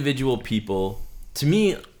individual people? To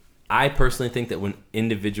me, I personally think that when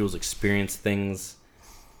individuals experience things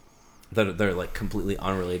that they're like completely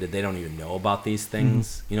unrelated, they don't even know about these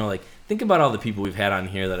things. Mm-hmm. Like think about all the people we've had on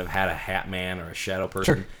here that have had a Hat Man or a shadow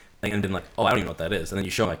person, sure, and been like, oh, I don't even know what that is, and then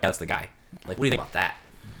you show them like, that's the guy. Like, what do you think about that?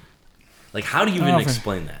 Like, how do you even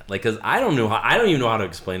explain that? Like, because I don't even know how to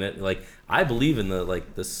explain it. Like, I believe in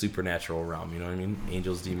the supernatural realm. You know what I mean?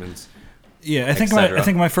 Angels, demons. Yeah, I think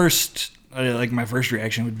my first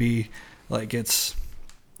reaction would be like, it's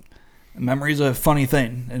memory's a funny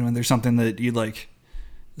thing, and when there's something that you like,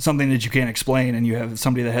 something that you can't explain, and you have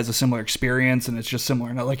somebody that has a similar experience, and it's just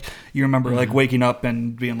similar. Not like you remember like waking up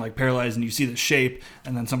and being like paralyzed, and you see the shape,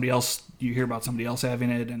 and then you hear about somebody else having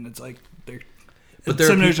it, and it's like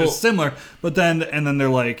just similar. But then they're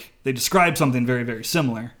like, they describe something very, very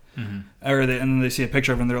similar, and then they see a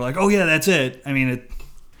picture of it, and they're like, oh yeah, that's it. I mean,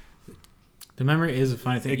 the memory is a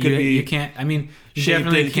funny thing. It could be. You can't. I mean, you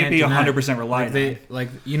definitely can't be deny 100% relied on. Like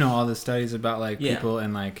all the studies about like people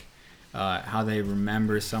and like how they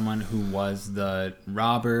remember someone who was the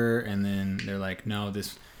robber, and then they're like, no,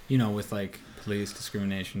 this, with like police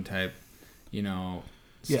discrimination type, Yeah,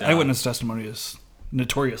 stuff. eyewitness testimony is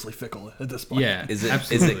notoriously fickle at this point. Yeah, Is it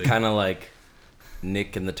absolutely. kind of like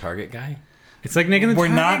Nick and the Target guy? It's like Nick and the We're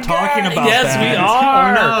not talking about Yes, that. we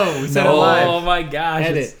are. Oh no, we said it Oh live. my gosh,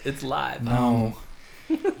 Edit. it's live. No,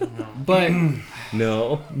 But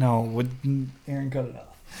No. no. Would Aaron cut it off?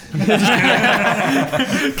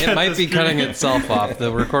 It might be cutting itself off.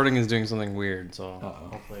 The recording is doing something weird, so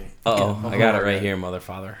hopefully. Uh-oh, I got it right here,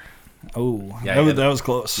 motherfather. Oh, Yeah, that was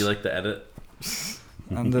close. You like the edit?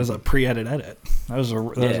 And there's a pre-edit edit. That was a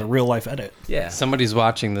real life edit. Yeah. Somebody's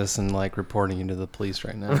watching this and like reporting you to the police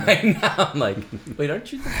right now. Right now, I'm like, wait,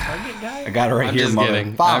 aren't you the Target guy? I got it right I'm here, just mother.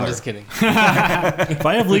 kidding. Father. I'm just kidding. If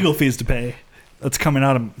I have legal fees to pay, that's coming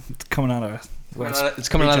out of It's coming out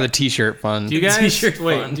of the T-shirt fund. do you guys T-shirt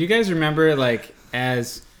wait? fun. Do you guys remember like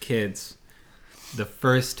as kids, the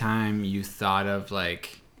first time you thought of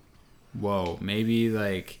like, whoa, maybe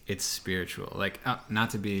like it's spiritual? Like not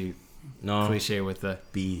to be No. cliche with the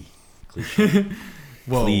B. Cliche.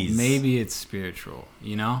 whoa, Please. maybe it's spiritual.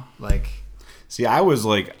 Like See,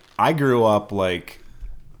 I grew up like,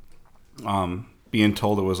 being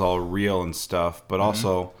told it was all real and stuff, but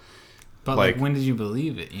also but like when did you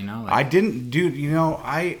believe it? Like, I didn't, dude.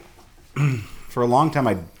 I for a long time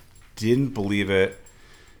I didn't believe it,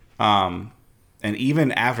 and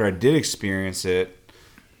even after I did experience it,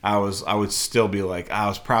 I would still be like,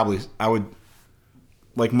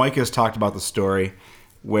 like Mike has talked about the story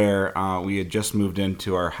where we had just moved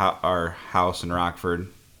into our house in Rockford,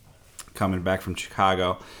 coming back from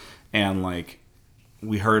Chicago, and like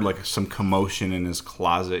we heard like some commotion in his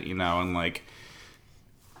closet, and like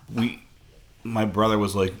my brother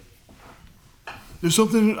was like, there's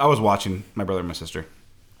something. I was watching my brother and my sister,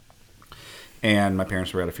 and my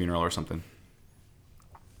parents were at a funeral or something.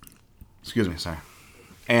 Excuse me, sorry.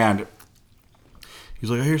 And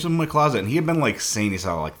he's like, I hear something in my closet. And he had been like saying he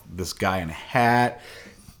saw like this guy in a hat,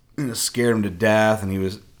 and it scared him to death.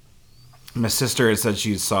 And my sister had said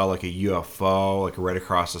she saw like a UFO like right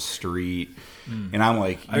across the street. And I'm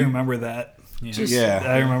like, I remember that. yeah.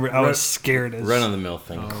 I remember. I was scared as Run of the mill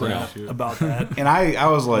thing. crap about that. And I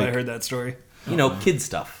was when I like, heard that story. Kid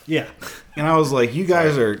stuff. Yeah. and I was like, you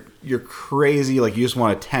guys you're crazy. Like you just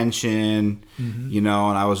want attention, And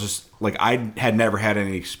I was just like, I had never had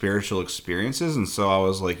any spiritual experiences. And so I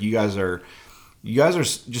was like, you guys are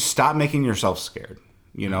just stop making yourself scared,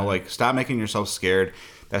 like stop making yourself scared.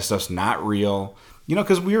 That stuff's not real,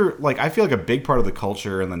 because we were like, I feel like a big part of the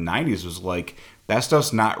culture in the 90s was like, that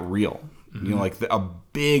stuff's not real. Like a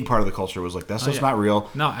big part of the culture was like, that stuff's not real.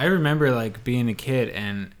 No, I remember like being a kid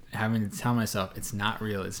and having to tell myself it's not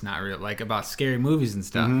real, like about scary movies and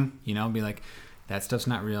stuff. Be like, that stuff's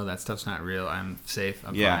not real, I'm safe,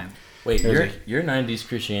 I'm Yeah. fine. Wait, your 90s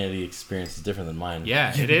Christianity experience is different than mine.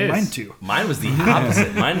 Yeah, it is. Mine too. Mine was the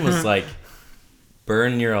opposite. Mine was like,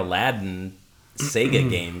 burn your Aladdin Sega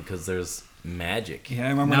game because there's magic. Yeah, I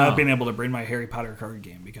remember No. not being able to bring my Harry Potter card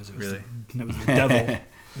game because it was, Really? it was the devil.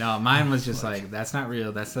 No, mine was just like, that's not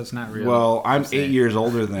real, that stuff's not real. Well, I'm safe. 8 years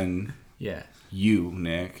older than Yeah. you,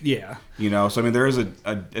 Nick. Yeah. So I mean, there is a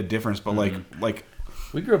difference, but like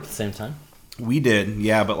We grew up at the same time. we did,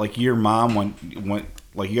 yeah. But like your mom went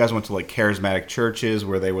like you guys went to like charismatic churches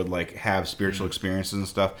where they would like have spiritual experiences and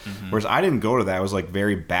stuff. Whereas I didn't go to that. I was like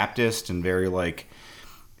very Baptist and very like,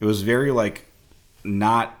 it was very like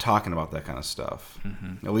not talking about that kind of stuff.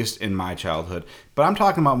 At least in my childhood. But I'm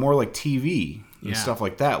talking about more like TV. And Yeah. stuff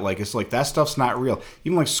like that. Like, it's like, that stuff's not real.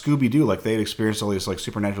 Even like Scooby-Doo, like, they'd experienced all these, like,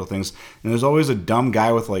 supernatural things. And there's always a dumb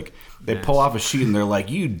guy with, like, they pull off a sheet and they're like,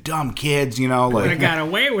 you dumb kids, like. got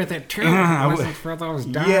away with it too. Wasn't for those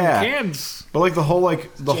kids. But, like, the whole, like,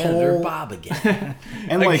 whole. Bob again.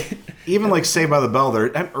 And, like, even, like, Saved by the Bell, or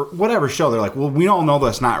whatever show, they're like, well, we all know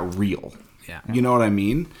that's not real. Yeah. You know what I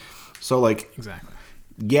mean? So, like. Exactly.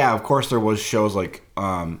 Yeah, of course there was shows like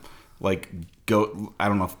I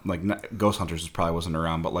don't know if like Ghost Hunters probably wasn't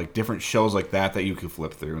around, but like different shows like that you could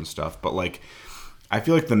flip through and stuff. But like, I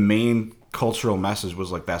feel like the main cultural message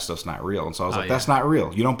was like, that stuff's not real. And so I was like, that's not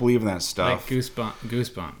real. You don't believe in that stuff. Like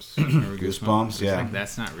Goosebumps. Remember Goosebumps, It's yeah. like,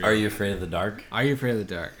 that's not real. Are you afraid of the dark? Are you afraid of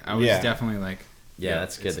the dark? I was Yeah. definitely like, Yeah,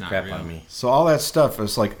 that scared it's the not crap real. out of me. So all that stuff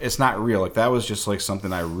is like, it's not real. Like, that was just like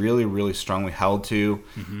something I really, really strongly held to.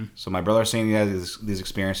 So my brother was saying he had these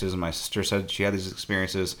experiences, and my sister said she had these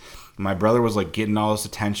experiences. My brother was like getting all this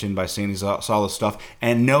attention by saying he saw this stuff,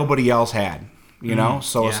 and nobody else had,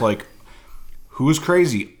 So it's Yeah. like, who's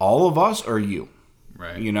crazy? All of us or you?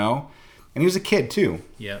 right. And he was a kid too.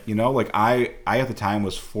 Yep. Like I at the time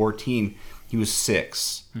was 14, He was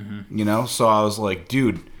 6. You know? So I was like,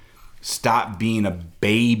 dude, stop being a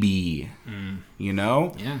baby. You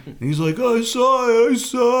know? Yeah. And he's like, I saw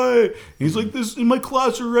it. And he's like, this is in my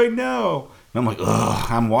closet right now. And I'm like,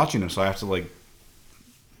 ugh, I'm watching him, so I have to like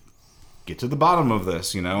get to the bottom of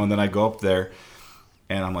this, you know? And then I go up there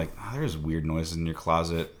and I'm like, oh, there's weird noises in your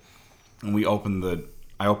closet. And I open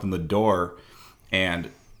the door,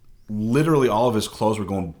 and literally all of his clothes were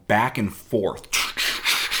going back and forth.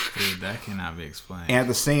 Dude, that cannot be explained. And at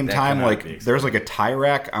the same time, like, there's like a tie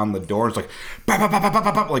rack on the door. It's like, bop, bop, bop, bop,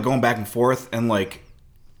 bop, bop, like going back and forth. And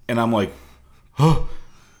I'm like, huh.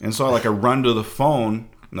 And so I run to the phone,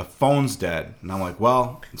 and the phone's dead. And I'm like,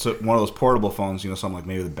 well, it's one of those portable phones, you know, so I'm like,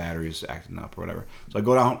 maybe the battery's acting up or whatever. So I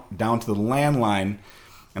go down to the landline,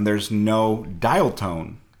 and there's no dial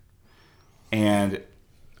tone. And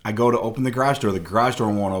I go to open the garage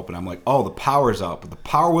door won't open. I'm like, oh, the power's out. But the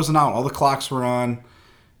power wasn't out. All the clocks were on.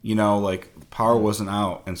 You know, like, the power wasn't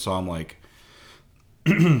out. And so I'm like,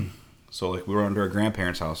 so, like, we were under our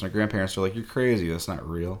grandparents' house. And our grandparents were like, you're crazy. That's not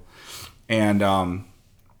real. And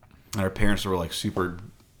our parents were, like, super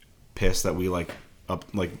pissed that we,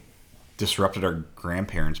 disrupted our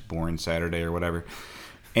grandparents' boring Saturday or whatever.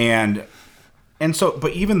 And so,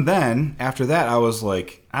 but even then, after that, I was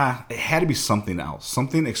like, it had to be something else.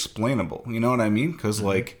 Something explainable. You know what I mean? Because,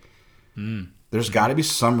 there's got to be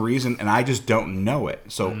some reason, and I just don't know it.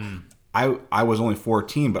 So I was only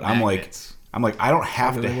 14, but Magnets. I'm like, I don't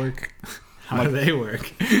have How to do they work? How do they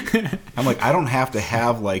work? I'm like, I don't have to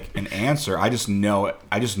have like an answer. I just know it.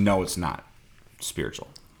 I just know it's not spiritual.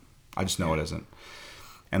 I just know it isn't.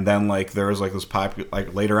 And then like there was like this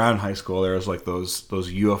later on in high school, there was like those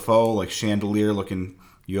UFO, like chandelier looking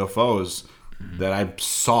UFOs that I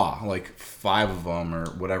saw, like 5 of them or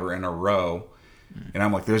whatever in a row. And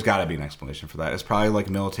I'm like, there's got to be an explanation for that. It's probably like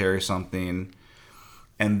military something.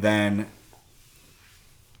 And then,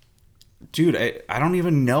 dude, I don't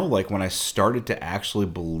even know like when I started to actually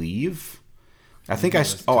believe. I think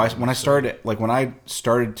when I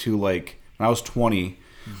started to like when I was 20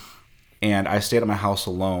 and I stayed at my house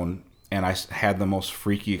alone and I had the most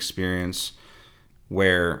freaky experience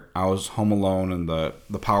where I was home alone and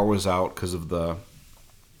the power was out because of the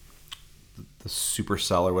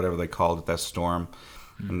supercell or whatever they called it, that storm.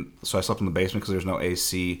 And so I slept in the basement because there's no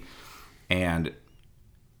AC, and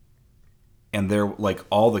there like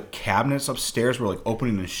all the cabinets upstairs were like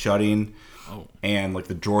opening and shutting, and like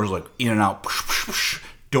the doors like in and out,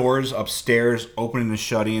 doors upstairs opening and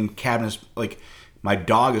shutting, cabinets, like my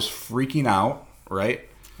dog is freaking out, right?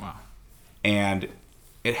 Wow. And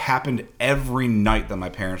it happened every night that my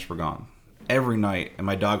parents were gone. Every night, and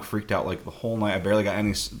my dog freaked out like the whole night. I barely got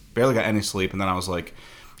any sleep, and then I was like,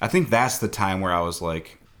 I think that's the time where I was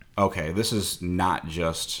like, okay, this is not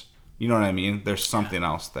just, you know what I mean? There's something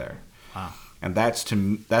else there. Wow. And that's to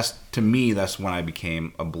me that's when I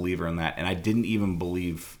became a believer in that, and I didn't even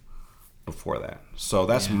believe before that. So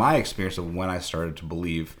that's my experience of when I started to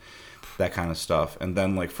believe that kind of stuff, and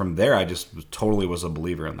then like from there, I just totally was a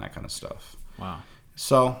believer in that kind of stuff. Wow.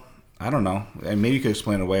 So I don't know. And maybe you could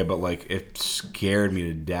explain it away, but like it scared me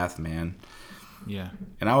to death, man. Yeah.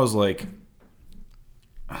 And I was like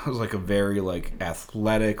a very like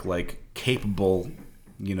athletic, like capable,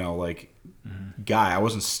 you know, like guy. I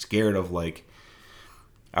wasn't scared of getting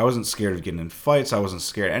in fights. I wasn't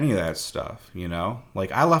scared of any of that stuff, you know?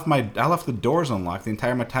 Like I left the doors unlocked the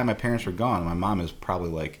entire time my parents were gone. My mom is probably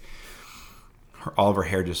like all of her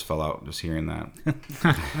hair just fell out just hearing that.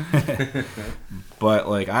 But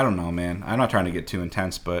like I don't know, man. I'm not trying to get too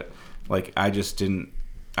intense, but like I didn't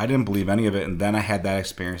believe any of it, and then I had that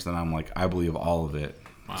experience, and I'm like, I believe all of it.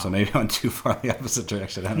 Wow. So maybe I went too far in the opposite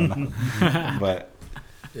direction. I don't know. But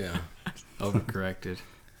yeah, overcorrected.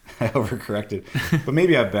 I overcorrected, but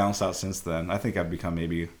maybe I've balanced out since then. I think I've become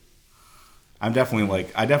I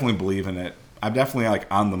definitely believe in it. I'm definitely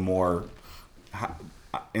like on the more.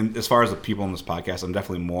 And as far as the people in this podcast, I'm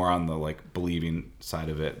definitely more on the like believing side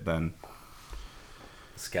of it than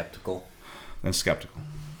skeptical.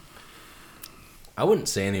 I wouldn't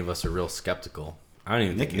say any of us are real skeptical. I don't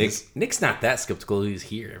even think Nick's not that skeptical. He's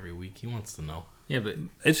here every week. He wants to know. Yeah, but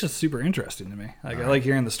it's just super interesting to me. Like I like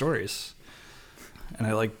hearing the stories, and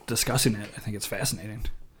I like discussing it. I think it's fascinating.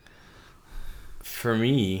 For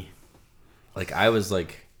me, like I was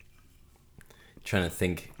like trying to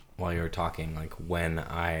think while you were talking, like when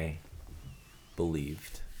I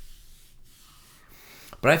believed.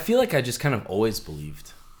 But I feel like I just kind of always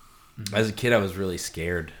believed. Mm-hmm. As a kid, I was really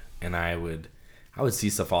scared, and I would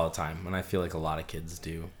see stuff all the time, and I feel like a lot of kids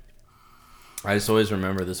do. I just always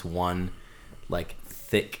remember this one like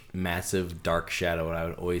thick, massive, dark shadow that I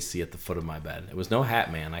would always see at the foot of my bed. It was no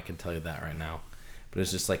Hat Man, I can tell you that right now. But it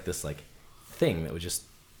was just like this like thing that would just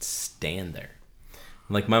stand there.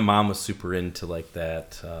 Like my mom was super into like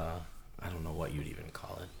that. I don't know what you'd even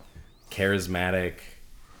call it. Charismatic,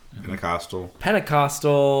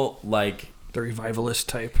 Pentecostal, like The revivalist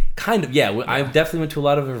type. kind of. Yeah, I definitely went to a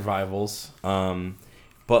lot of revivals.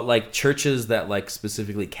 But like churches that like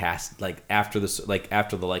specifically cast like after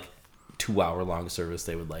the like 2-hour long service,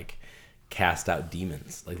 they would like cast out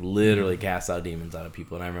demons, like literally cast out demons out of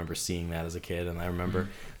people. And I remember seeing that as a kid. And I remember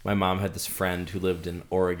my mom had this friend who lived in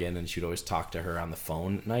Oregon, and she'd always talk to her on the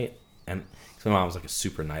phone at night. And so my mom was like a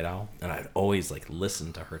super night owl, and I'd always like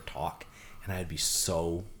listen to her talk, and I'd be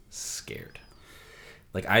so scared.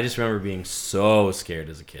 Like I just remember being so scared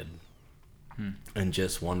as a kid, and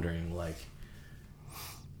just wondering like,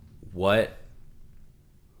 what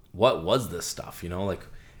was this stuff? You know, like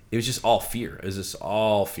it was just all fear. It was just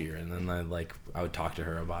all fear. And then I would talk to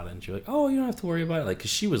her about it, and she'd be like, "Oh, you don't have to worry about it," like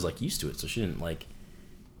because she was like used to it, so she didn't.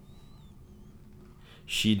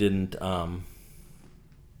 Oh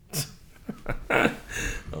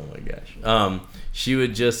my gosh. She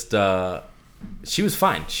would just. She was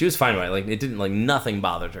fine. She was fine about it. Like it didn't like nothing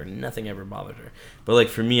bothered her. Nothing ever bothered her. But like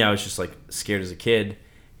for me, I was just like scared as a kid,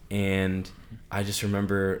 and I just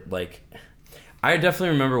remember like I definitely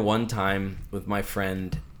remember one time with my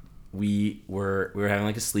friend, we were having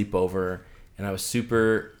like a sleepover, and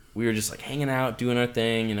we were just like hanging out, doing our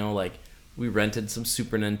thing, you know, like we rented some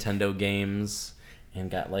Super Nintendo games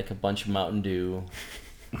and got like a bunch of Mountain Dew.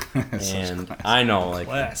 And I know, like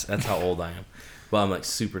that's how old I am. Well, I'm like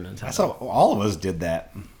Super Nintendo. That's how all of us did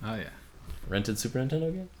that. Oh yeah. Rented Super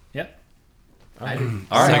Nintendo game? Yep. I do.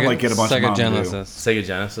 All right. Like get a bunch of Sega Mountain Dew. Genesis. Sega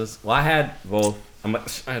Genesis. Well, I had both.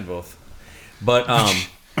 I had both. But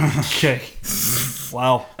Okay.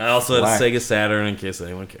 Wow. I also had a Black. Sega Saturn in case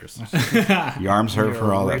anyone cares. Your arms hurt You're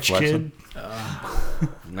for a all that rich flexing. kid.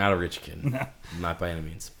 Not a rich kid. Not by any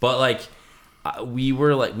means. But like we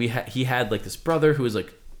were like he had like this brother who was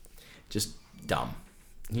like just dumb.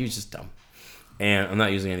 He was just dumb. And I'm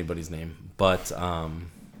not using anybody's name, but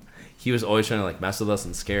he was always trying to like mess with us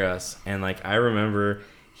and scare us. And like I remember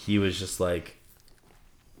he was just like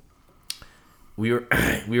we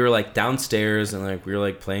were like downstairs, and like we were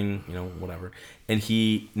like playing, you know, whatever. And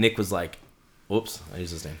Nick was like, whoops, I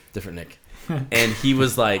used his name, different Nick. And he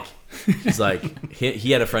was like, he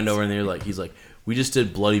had a friend over, and they were like, he's like, we just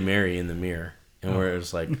did Bloody Mary in the mirror, and we're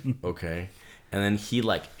just like, okay. And then he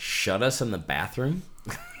like shut us in the bathroom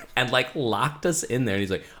and like locked us in there. And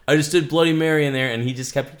he's like, I just did Bloody Mary in there. And he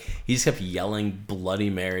just kept yelling Bloody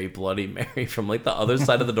Mary from like the other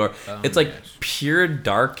side of the door. It's like pure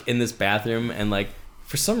dark in this bathroom. And like,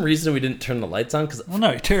 for some reason we didn't turn the lights on. Well, no,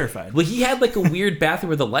 you're terrified. Well, he had like a weird bathroom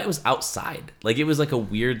where the light was outside. Like it was like a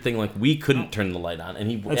weird thing. Like we couldn't turn the light on.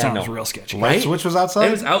 And That sounds real sketchy. Right? Switch was outside?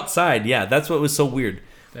 It was outside. Yeah. That's what was so weird.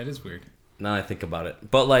 That is weird. Now I think about it.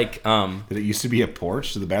 But like, Did it used to be a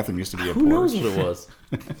porch? Did the bathroom used to be a who porch? knows what it was?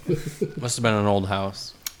 Must have been an old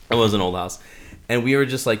house. It was an old house. And we were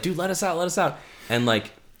just like, dude, let us out. And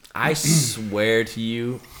like, I swear to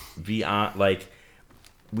you, beyond, like,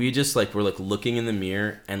 we just like, were like looking in the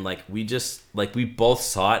mirror, and like, we both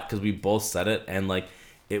saw it because we both said it. And like,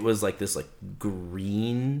 it was like this like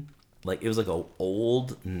green, like it was like a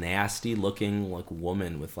old, nasty looking like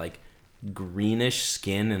woman with like greenish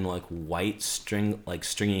skin and like white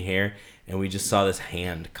stringy hair. And we just saw this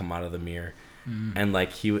hand come out of the mirror. And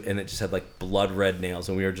like and it just had like blood red nails,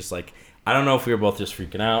 and we were just like, I don't know if we were both just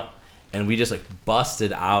freaking out, and we just like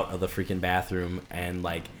busted out of the freaking bathroom, and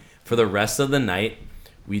like for the rest of the night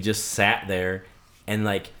we just sat there, and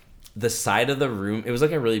like the side of the room, it was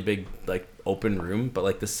like a really big like open room, but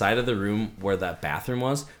like the side of the room where that bathroom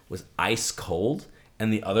was ice cold,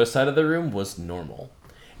 and the other side of the room was normal.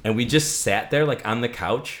 And we just sat there like on the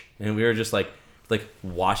couch, and we were just like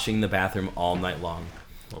washing the bathroom all night long.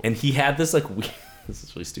 And he had this like this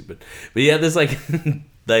is really stupid, but he had this like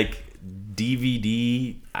like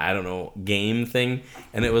DVD, I don't know, game thing,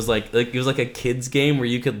 and it was like it was like a kids game where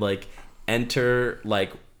you could like enter,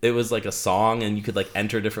 like it was like a song, and you could like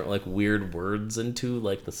enter different like weird words into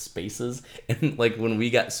like the spaces. And like when we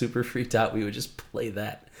got super freaked out, we would just play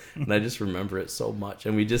that, and I just remember it so much.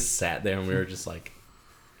 And we just sat there, and we were just like,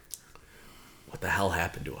 what the hell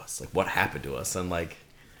happened to us? Like, what happened to us? And like,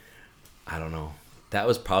 I don't know. That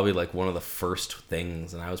was probably like one of the first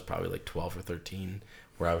things, and I was probably like 12 or 13,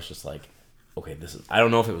 where I was just like, okay, this is, I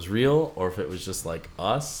don't know if it was real or if it was just like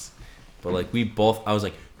us, but like I was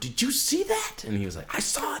like, did you see that? And he was like, I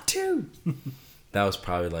saw it too. That was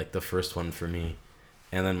probably like the first one for me.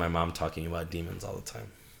 And then my mom talking about demons all the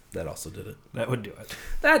time. That also did it. That would do it.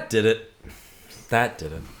 That did it. That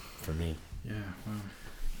did it for me. Yeah. Wow.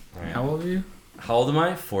 All right. How old are you? How old am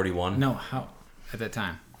I? 41. No, how at that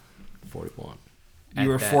time? 41. You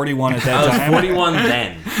were At that- 41 at I that was time. 41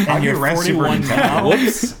 then. And you're Rent Super 41 Nintendo. now.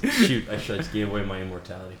 Whoops. Shoot, I should have gave away my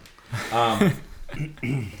immortality.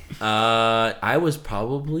 I was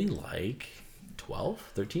probably like 12,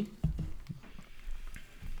 13.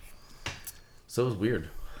 So it was weird.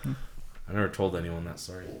 I never told anyone that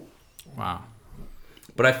story. Wow.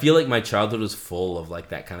 But I feel like my childhood was full of like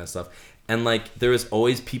that kind of stuff. And like there was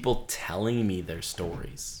always people telling me their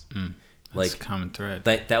stories. That's Like a common thread.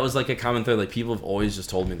 that was like a common thread. Like people have always just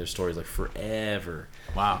told me their stories like forever.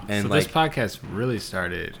 Wow. And so like this podcast really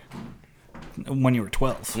started When you were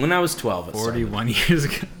 12. when I was 12, it started. 41 years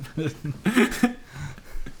ago.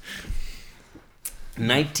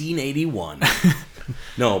 1981.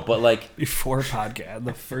 No, but like Before podcast,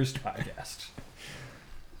 the first podcast.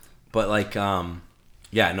 But like,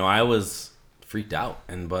 yeah, no, I was freaked out,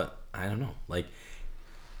 but I don't know, like,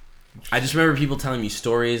 I just remember people telling me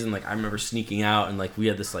stories, and like, I remember sneaking out, and like, we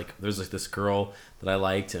had this like, there's like this girl that I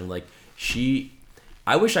liked, and like,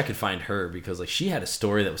 I wish I could find her because like, she had a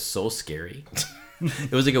story that was so scary.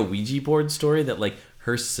 It was like a Ouija board story that like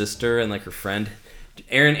her sister and like her friend,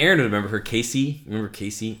 Aaron would remember her, Casey. Remember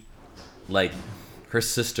Casey? Like, her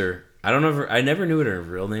sister. I don't know. I never knew what her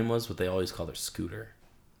real name was, but they always called her Scooter.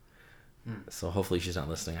 So hopefully she's not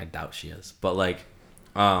listening. I doubt she is. But like,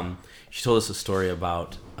 she told us a story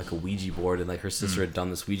about like a Ouija board, and like her sister had done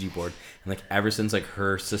this Ouija board, and like ever since like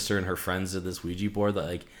her sister and her friends did this Ouija board, that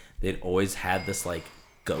like they'd always had this like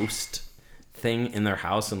ghost thing in their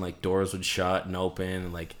house, and like doors would shut and open,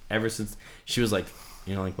 and like ever since she was like,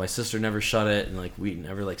 you know, like my sister never shut it, and like we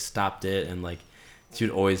never like stopped it, and like she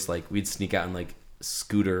would always like, we'd sneak out, and like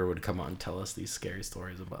Scooter would come out and tell us these scary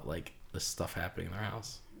stories about like this stuff happening in their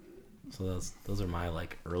house. So those are my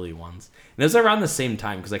like early ones, and it was around the same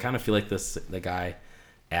time because I kind of feel like the guy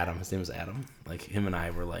Adam, his name was Adam, like him and I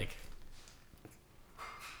were like,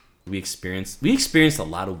 we experienced a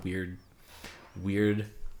lot of weird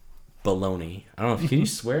baloney. I don't know, can you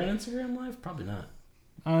swear on Instagram Live? Probably not.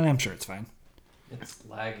 I'm sure it's fine. It's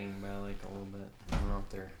lagging by like a little bit. I don't know if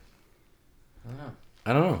they're.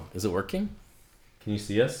 I don't know. Is it working? Can you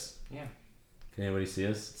see us? Yeah, Can anybody see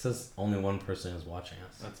us? It says only one person is watching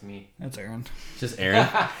us. that's me. That's Aaron. It's just Aaron.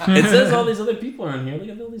 It says all these other people are in here. Look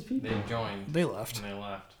at all these people. They joined They left. and they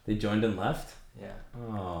left. They joined and left? Yeah.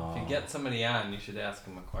 Oh. If you get somebody on, you should ask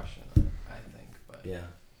them a question. I think, but Yeah.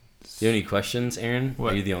 Do you have any questions, Aaron?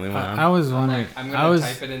 What? Are you the only one on? I was wondering. I'm I gonna was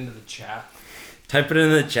type it into the chat. Type it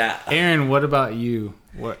in the chat. Aaron. What about you?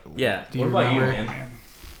 What? Yeah. Do What you about you, remember- man?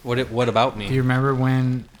 What about Do me? you remember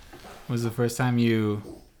when was the first time you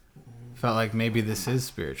felt like maybe this is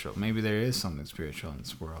spiritual? Maybe there is something spiritual in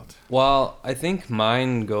this world. Well, I think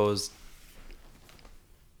mine goes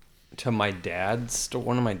to my dad's,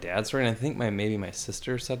 one of my dad's story, and I think maybe my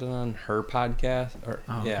sister said it on her podcast, or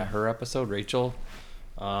Oh, yeah, okay. her episode, Rachel,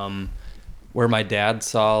 where my dad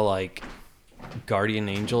saw like guardian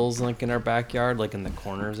angels like in our backyard, like in the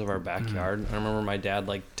corners of our backyard. I remember my dad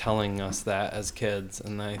like telling us that as kids,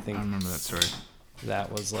 and I think I remember that story.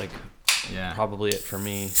 that was like Yeah. probably it for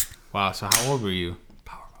me. Wow. So how old were you?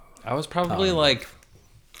 I was probably like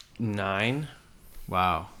 9,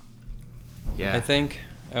 Wow. Yeah. I think.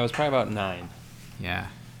 I was probably about 9. Yeah.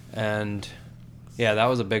 And yeah, that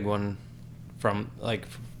was a big one from like,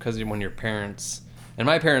 because when your parents, and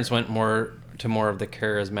my parents went more of the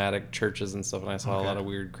charismatic churches and stuff, and I saw a lot of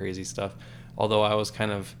weird, crazy stuff. Although I was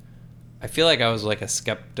kind of, I feel like I was like a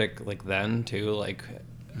skeptic like then too, like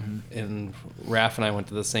and Raph and I went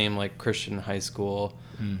to the same like Christian high school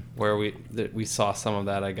where we saw some of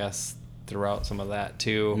that, I guess, throughout some of that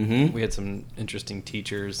too. Mhm. We had some interesting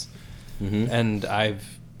teachers, Mhm. and I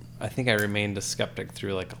think I remained a skeptic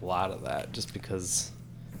through like a lot of that, just because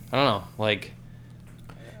I don't know, like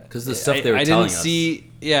Because the stuff they were I telling didn't us.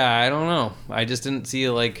 see. Yeah, I don't know. I just didn't see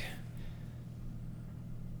like.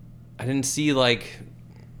 I didn't see like.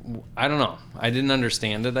 I don't know. I didn't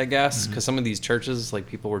understand it, I guess, because some of these churches, like,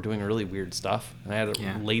 people were doing really weird stuff. And I had a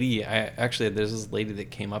Yeah. lady. There's this lady that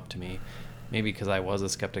came up to me, maybe because I was a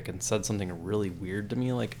skeptic, and said something really weird to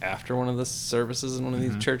me, like after one of the services in one of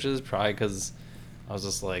these churches. Probably because I was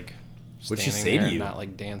just like. What'd she standing say to there and you? Not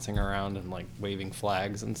like dancing around and like waving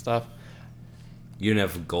flags and stuff. You didn't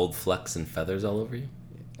have gold flecks and feathers all over you?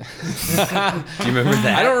 Do you remember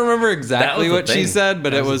that? I don't remember exactly That was what the she thing. said,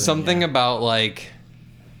 but That it was was the thing, something yeah. about like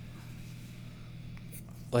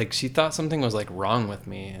like she thought something was like wrong with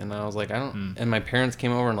me, and I was like, I don't. And my parents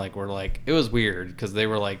came over and like were like, it was weird because they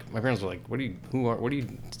were like, my parents were like, what are you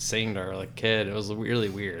saying to our like kid? It was really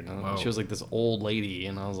weird. And Whoa. she was like this old lady,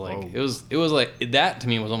 and I was like, Whoa. it was like that to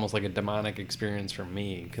me was almost like a demonic experience for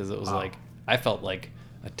me because it was like I felt like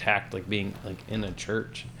attacked, like being like in a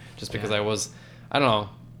church just because I was, I don't know,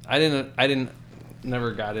 I didn't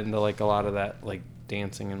never got into like a lot of that like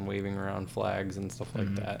dancing and waving around flags and stuff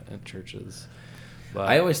like that at churches. But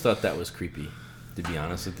I always thought that was creepy, to be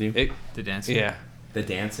honest with you. The dancing. Yeah. The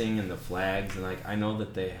dancing and the flags, and like I know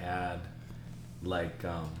that they had like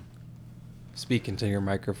Speaking to your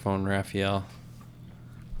microphone, Raphael.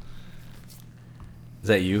 is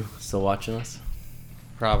that you still watching us?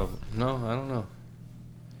 Probably. No, I don't know.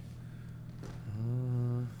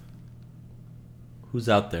 Who's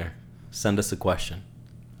out there? Send us a question.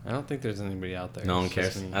 I don't think there's anybody out there. No one It's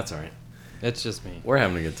just cares. me. That's all right. It's just me. We're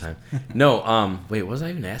having a good time. No, wait, what was I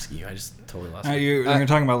even asking you? I just totally lost it. You're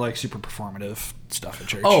talking about like super performative stuff at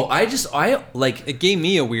church. Oh, I like It gave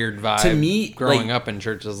me a weird vibe To me, growing like- up in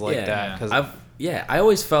churches like that. Cause I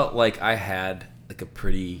always felt like I had like a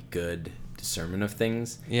pretty good discernment of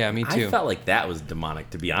things. Yeah, me too. I felt like that was demonic,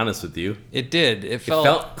 to be honest with you. it did. It felt,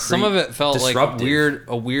 felt some of it felt like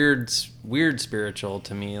disruptive. weird spiritual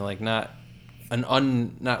to me. Like not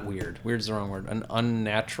weird. Weird's the wrong word. An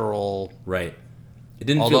unnatural. Right. It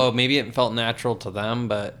didn't Although feel maybe it felt natural to them,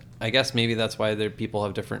 but I guess maybe that's why people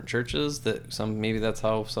have different churches. Maybe that's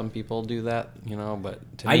how some people do that, you know.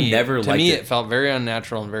 But to I me, never to liked me it. it felt very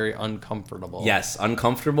unnatural and very uncomfortable. Yes,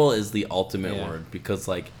 uncomfortable is the ultimate Yeah. word because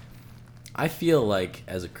like I feel like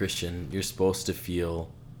as a Christian, you're supposed to feel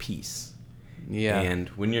peace. Yeah. And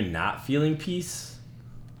when you're not feeling peace,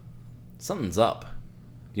 something's up.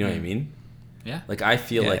 You know what I mean? Yeah. Like I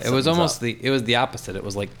feel like it was something's almost up. it was the opposite. It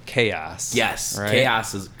was like chaos. Yes, right?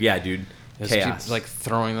 chaos is dude. It was Chaos. people, like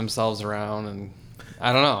throwing themselves around, and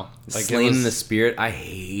I don't know. Like Slain it was, in the spirit. I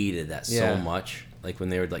hated that so Yeah. much. Like when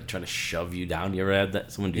they would like try to shove you down. You ever had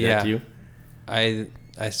that? Someone do Yeah. that to you?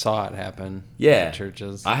 I saw it happen. Yeah. At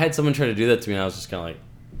churches. I had someone try to do that to me, and I was just kind of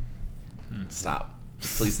like, stop,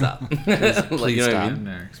 please stop. Like, please you know what I stop. mean?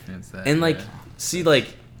 Never experienced that. And like, yeah. see, like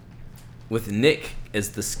with Nick as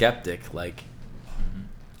the skeptic, like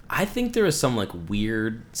I think there is some like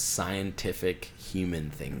weird scientific human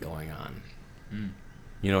thing going on.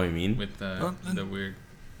 You know what I mean? with the weird.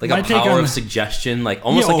 Like My a take power on- of suggestion, like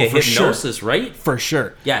almost Yeah, like a for sure. hypnosis, right? For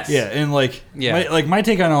sure. Yes. Yeah, and like Yeah. my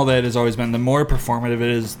take on all that has always been the more performative it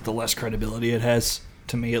is, the less credibility it has,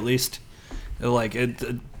 to me at least. Like it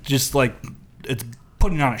just like it's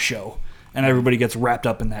putting on a show, and everybody gets wrapped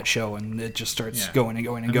up in that show, and it just starts Yeah. going and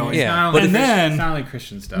going and I mean, going. it's Yeah. not But only then- it's not only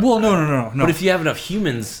Christian stuff. Well, no. But if you have enough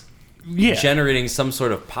humans Yeah, generating some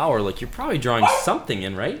sort of power, like you're probably drawing something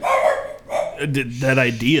in, right? that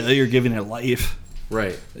idea, you're giving it life.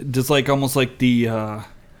 Right. Just like almost like the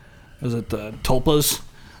was it the tulpas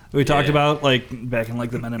we talked Yeah. about like back in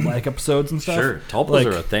like the Men in Black episodes and stuff. Sure. Tulpas Like,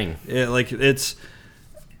 are a thing. Yeah, like it's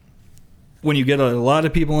when you get a lot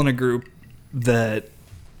of people in a group that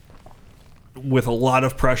with a lot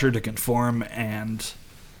of pressure to conform and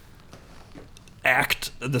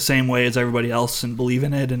act the same way as everybody else and believe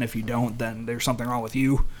in it, and if you don't, then there's something wrong with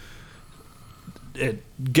you. It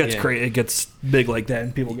gets Yeah. it gets big like that,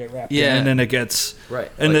 and people get wrapped Yeah. in, and it gets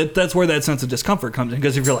Right. and Like- that's where that sense of discomfort comes in,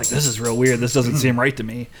 because if you're like, this is real weird, this doesn't seem right to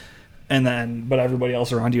me, and then but everybody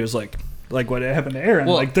else around you is like what happened to Aaron,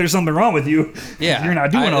 Well- like there's something wrong with you. Yeah, You're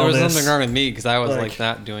not doing all there was this. something wrong with me because I was Like- like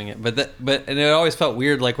not doing it. But and it always felt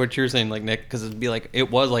weird, like what you're saying, like Nick, because it'd be like it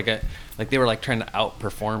was like they were like trying to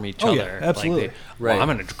outperform each Oh, yeah, other. absolutely. Like well, Right. I'm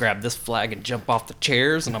gonna grab this flag and jump off the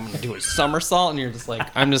chairs, and I'm gonna do a somersault, and you're just like,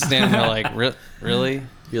 I'm just standing there like, really?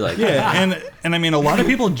 You're like, Yeah, and I mean, a lot of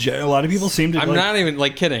people seem to. I'm like, not even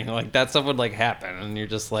like kidding. Like that stuff would like happen, and you're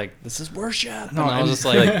just like, this is worship. No, and I was and- just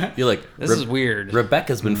like, you're like, this is weird.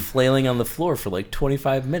 Rebecca's been flailing on the floor for like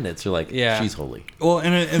 25 minutes. You're like, Yeah. she's holy. Well,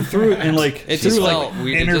 and through and like It through just like felt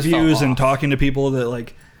weird. It just felt interviews and off. talking to people that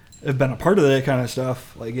like have been a part of that kind of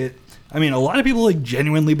stuff, like it. I mean, a lot of people like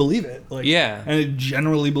genuinely believe it. Like, Yeah. and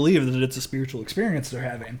generally believe that it's a spiritual experience they're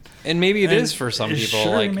having. And maybe it And is for some people.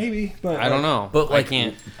 Sure, like maybe, but I don't know. But like, I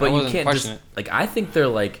can't. But I you wasn't can't just questioning it. like. I think they're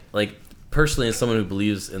like personally, as someone who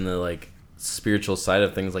believes in the like spiritual side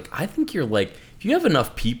of things, like I think you're like if you have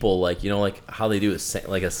enough people, like like how they do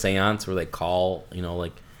like a séance where they call,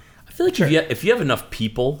 like I feel like if you have enough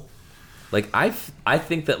people, like I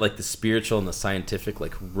think that like the spiritual and the scientific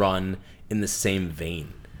like run in the same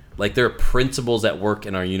vein. Like there are principles at work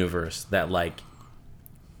in our universe that like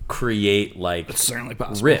create like It's certainly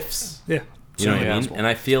possible. riffs. Yeah, You know what I mean? possible. And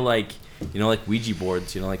I feel like, like Ouija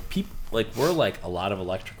boards, like like we're like a lot of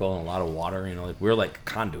electrical and a lot of water. You know, like we're like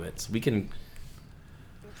conduits. We can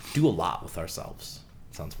do a lot with ourselves.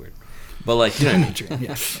 Sounds weird, but like you know what I mean?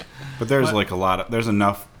 Yeah. But there's like there's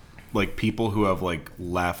enough like people who have like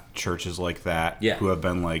left churches like that. Yeah. Who have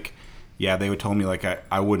been like, yeah, they would tell me like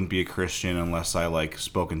I wouldn't be a Christian unless I like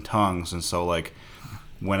spoke in tongues, and so like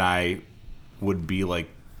when I would be like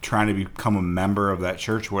trying to become a member of that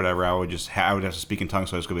church or whatever, I would just I would have to speak in tongues,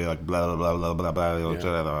 so I was gonna be like blah blah blah blah blah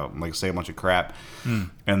blah, blah, like say a bunch of crap,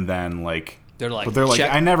 and then like They're like, but they're like,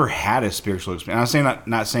 check. I never had a spiritual experience. I'm saying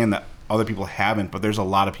not saying that other people haven't, but there's a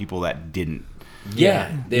lot of people that didn't.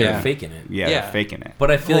 Yeah, they're Yeah. faking it. Yeah, Yeah. they're faking it. But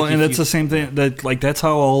I feel Well, like and if that's you- the same thing that like that's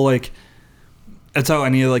how all like that's how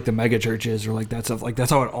any of like the mega churches or like that stuff like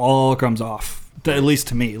that's how it all comes off. At least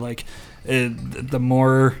to me, like the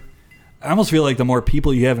more I almost feel like the more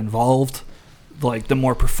people you have involved, like the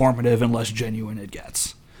more performative and less genuine it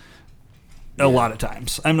gets. A lot of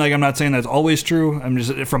times, I'm not saying that's always true. I'm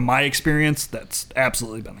just from my experience, that's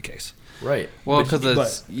absolutely been the case. right. Well, But-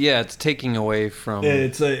 because it's taking away from.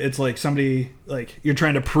 It's like somebody like you're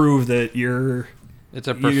trying to prove that It's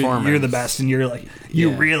a performance. you're the best, and you're like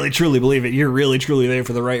you Yeah. really truly believe it. You're really truly there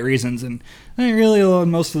for the right reasons, and I think really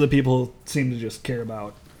most of the people seem to just care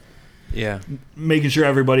about Yeah. making sure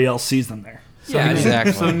everybody else sees them there. Yeah,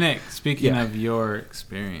 exactly. So Nick, speaking Yeah. of your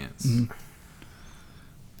experience, Mhm.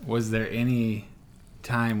 was there any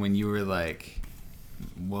time when you were like,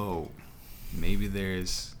 "Whoa, maybe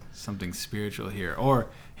there's something spiritual here," or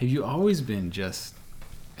have you always been just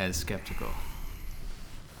as skeptical?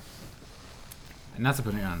 And not to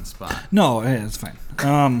put you on the spot. No, hey, it's fine.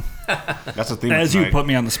 That's the theme. As of you tonight. put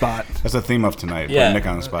me on the spot, That's the theme of tonight. Yeah. Putting Nick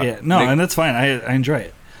on the spot. yeah, no, Nick- and that's fine. I enjoy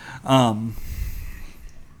it.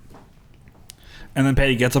 And then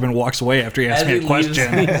Patty gets up and walks away after he asks as me he a question.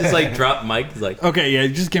 leaves, he just like drop mic. He's like, Okay, yeah,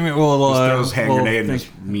 just give me a little. Just throws hand little grenade and thing.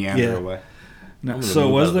 just meander Yeah. away. No. I'm gonna So move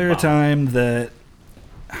out was of the there a bottom. time that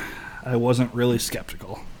I wasn't really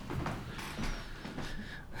skeptical?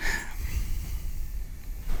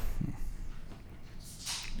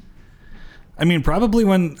 I mean, probably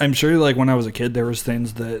when I'm sure, like when I was a kid, there was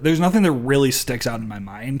things that there's nothing that really sticks out in my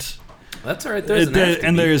mind. that's all right. There's an have to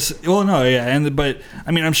And be. there's no, yeah, but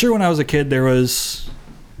I mean, I'm sure when I was a kid, there was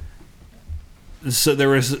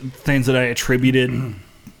things that I attributed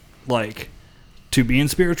like to being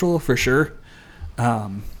spiritual for sure.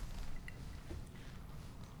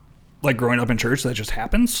 Like growing up in church, that just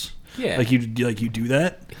happens. Yeah. Like you do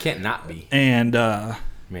that, It can't not be. and I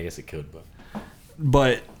mean, I guess it could,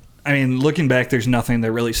 but I mean, looking back, there's nothing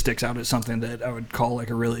that really sticks out as something that I would call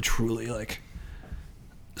like a really truly like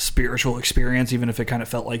spiritual experience, even if it kind of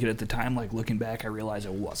felt like it at the time. Like looking back, I realize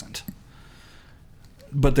it wasn't.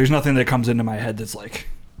 But there's nothing that comes into my head that's like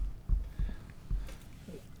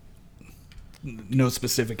no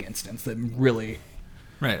specific instance that really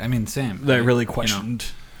Right. I mean, same. really You know, questioned.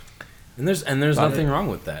 and there's About nothing it. wrong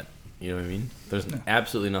with that. You know what I mean? There's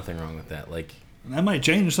absolutely nothing wrong with that. Like, That might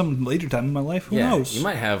change some later time in my life. Who yeah, knows? you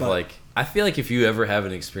might have But- like. I feel like if you ever have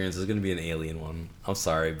an experience, it's gonna be an alien one. I'm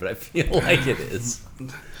sorry, but I feel like it is.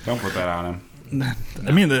 Don't put that on him.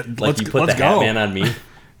 I mean, Like let's you put let's the go. Hat Man on me.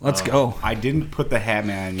 Let's go. I didn't put the hat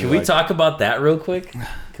man on you. Can we like- talk about that real quick?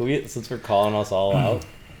 Can we, since we're calling us all out?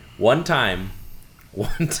 One time,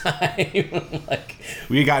 like,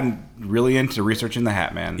 We gotten really into researching the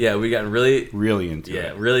hat man. yeah, we got really, Really into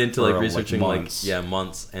it. really into like For, researching months.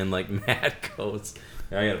 months, and like Matt goes.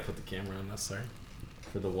 I gotta put the camera on this. Sorry,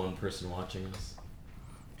 for the one person watching us.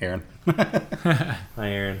 Aaron. Hi,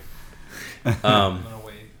 Aaron.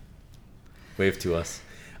 Wave to us.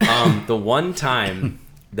 The one time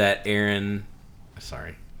that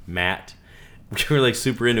Matt, we were like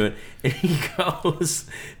super into it, and he goes,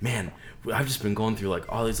 "Man, I've just been going through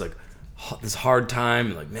like all these like this hard time,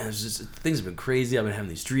 and like man, it's just things have been crazy. I've been having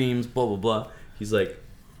these dreams, blah blah blah." He's like,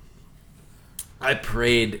 I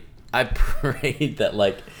prayed that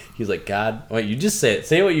like he's like, God, wait, you just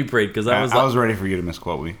say what you prayed, because I was I like, was ready for you to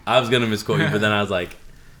misquote me. I was gonna misquote you, but then I was like,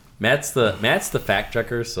 Matt's the fact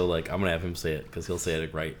checker, so like I'm gonna have him say it because he'll say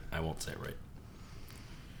it right. I won't say it right.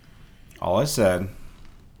 All I said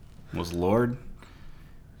was, Lord,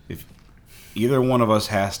 if either one of us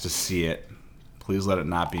has to see it, please let it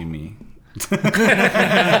not be me.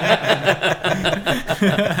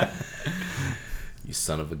 You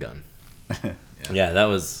son of a gun. Yeah, that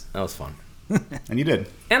was fun, And you did.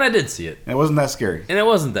 and I did see it, And it wasn't that scary. and it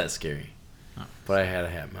wasn't that scary. But I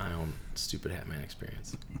had my own stupid Hatman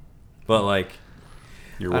experience. But like,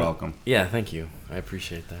 You're welcome. yeah, thank you. I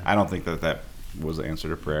appreciate that. I don't think that was the answer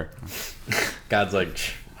to prayer. God's like,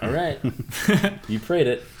 all right, you prayed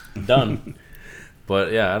it, done.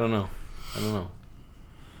 But yeah, I don't know.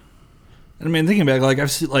 I mean, thinking back,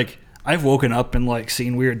 like I've woken up and like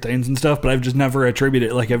seen weird things and stuff, but I've just never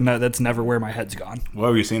attributed it. Like that's never where my head's gone. What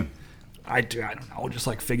have you seen? I don't know, just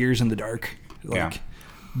like figures in the dark. Like, Yeah.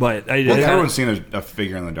 But Everyone's seen a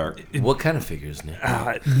figure in the dark. What kind of figures, Nick?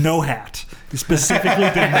 no hat. Specifically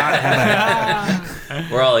did not have a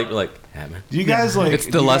hat. We're all like Hatman. Do you guys like? It's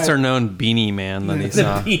the lesser known Beanie Man that he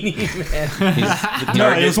saw. Beanie Man. He's the No,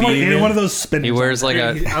 target it's one beanie. of those spinners. He wears like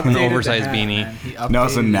an oversized beanie. No,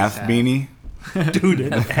 it's a Neff beanie. Dude,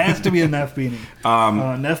 it has to be a Neff beanie.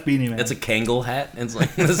 Neff beanie man. It's a Kangol hat. It's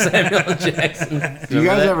like the Samuel L. Jackson. Do you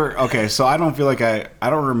guys ever? Okay, so I don't feel like I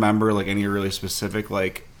don't remember like any really specific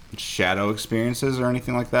like shadow experiences or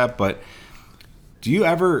anything like that. But do you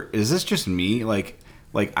ever? Is this just me? Like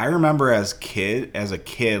I remember as a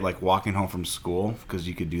kid, like walking home from school because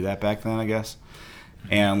you could do that back then, I guess.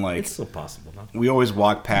 And like It's still possible, no? we always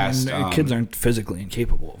walk past. Kids aren't physically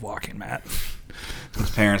incapable of walking, Matt. His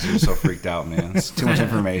parents are just so freaked out, man. It's too much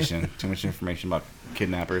information. Too much information about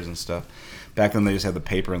kidnappers and stuff. Back then, they just had the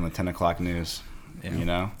paper and the 10 o'clock news, you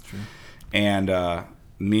know? True. And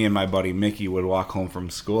me and my buddy Mickey would walk home from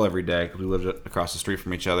school every day because we lived across the street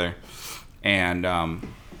from each other. And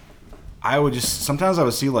sometimes I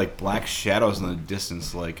would see, like, black shadows in the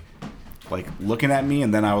distance, like looking at me,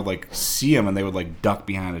 and then I would, like, see them, and they would, like, duck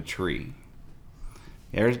behind a tree.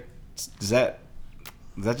 Is that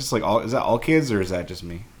just like all? Is that all kids or is that just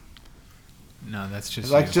me? No, that's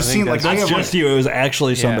just Like you. just I seeing think like I That's have, just like, you. It was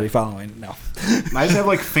actually somebody Yeah. following. No. I just have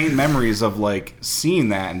like faint memories of like seeing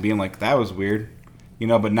that and being like that was weird, you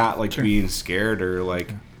know, but not like being scared or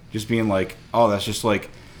like just being like, oh, that's just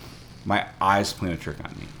like my eyes playing a trick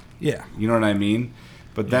on me. Yeah. You know what I mean?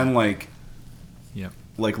 But then like Yep.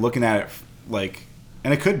 like looking at it like,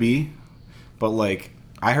 and it could be, but like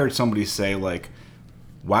I heard somebody say like,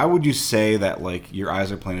 why would you say that like your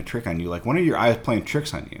eyes are playing a trick on you? Like when are your eyes playing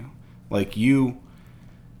tricks on you? Like do you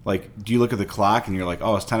look at the clock and you're like,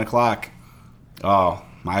 oh, it's 10 o'clock. Oh,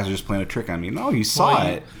 my eyes are just playing a trick on me. No, you saw Well,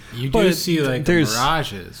 it. You do But see like there's-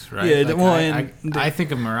 mirages, right? Yeah, Like, well, I and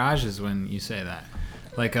think of mirages when you say that,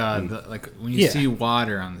 like like when you Yeah. see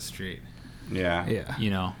water on the street. Yeah. Yeah. You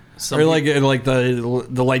know, Or like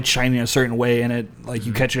the light shining a certain way and it like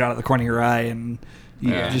you catch it out of the corner of your eye and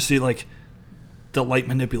you Yeah. just see like the light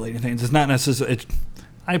manipulating things. It's not necessarily.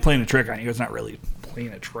 I playing a trick on you. It's not really playing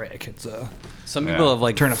a trick. It's Some Yeah. people have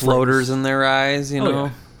like Turn a floaters focus. in their eyes, you Oh, know,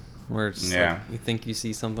 yeah. where it's Yeah. like you think you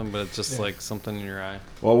see something, but it's just like something in your eye.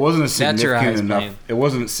 Well, it wasn't That's your significant eyes enough. playing. It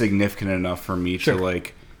wasn't significant enough for me Sure. to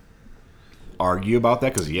like argue about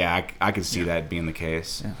that because I could see that being the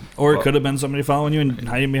case. or it Well- could have been somebody following you and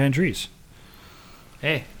hiding behind trees.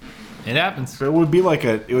 hey, it happens. But it would be like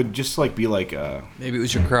it would just like be like a. Maybe it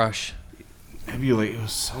was your crush. It'd be like it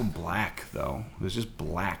was so black though. It was just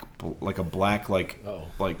black, like a black like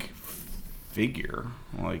figure,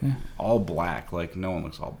 like all black. Like no one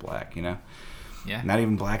looks all black, you know. Yeah. Not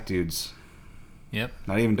even black dudes. Yep.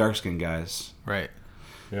 Not even dark skinned guys. Right.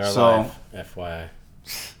 We are So- live, FYI.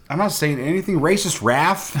 I'm not saying anything racist,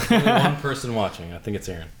 Raph. Only one person watching. I think it's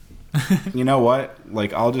Aaron. You know what?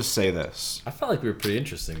 Like I'll just say this. I felt like we were pretty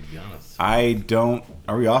interesting, to be honest. I don't.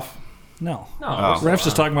 Are we off? No. No, Oh. Ref's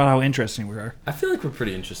just talking about how interesting we are. I feel like we're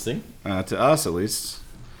pretty interesting. To us, at least.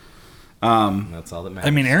 That's all that matters.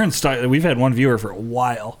 I mean, Aaron's stuck. We've had one viewer for a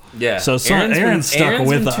while. yeah. So Aaron's stuck Aaron's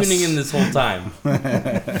with been us. tuning in this whole time.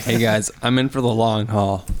 Hey guys, I'm in for the long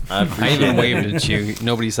haul. I I appreciate even it. waved at you.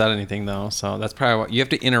 Nobody said anything though, so that's probably what you have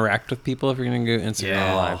to interact with people if you're gonna go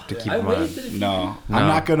Instagram live to keep I them on. waved at you. No, No.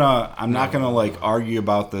 I'm not gonna like argue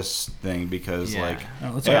about this thing because Yeah. like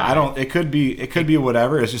No, that's I all right. don't. It could be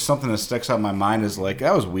whatever. It's just something that sticks out in my mind. Is like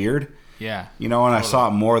that was weird, Yeah. you know. And I saw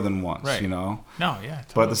it more than once, Right. you know. No. Yeah. But at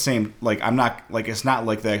Totally. the same, like I'm not like it's not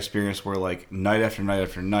like that experience where like night after night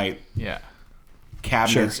after night, yeah.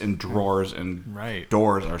 cabinets and drawers and Right.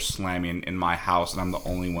 doors are slamming in my house, and I'm the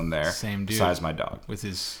only one there. Same dude. besides my dog. With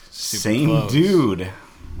his super Same clothes. dude.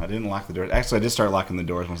 I didn't lock the doors. Actually, I did start locking the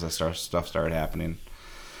doors once that stuff started happening.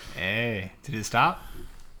 Hey, did it stop?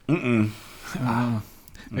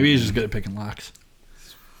 Maybe he's just good at picking locks.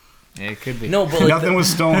 Yeah, it could be. No, but like Nothing was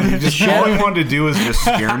stolen. Just all he wanted to do was just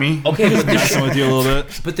scare me. okay, but Messing with you a little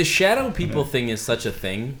bit. But the shadow people thing is such a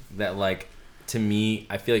thing that, like, to me,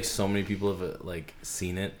 I feel like so many people have, like,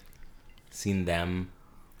 seen them.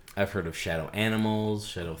 I've heard of shadow animals,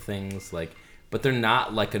 shadow things, like, but they're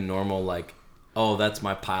not like a normal, like, oh, that's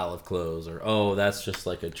my pile of clothes, or oh, that's just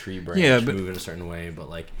like a tree branch Yeah, but- moving a certain way. But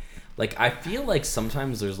like I feel like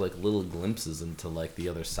sometimes there's like little glimpses into like the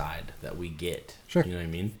other side that we get. Sure. You know what I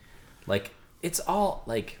mean? Like it's all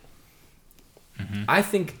like. I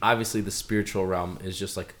think obviously the spiritual realm is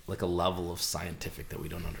just like a level of scientific that we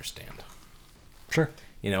don't understand. Sure.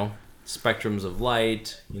 You know, spectrums of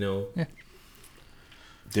light. You know,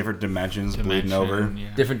 Different dimensions bleeding over. Yeah.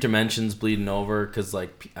 different dimensions bleeding over. Because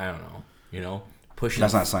like I don't know. You know, pushing.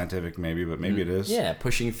 That's not scientific, maybe, but maybe it is. Yeah,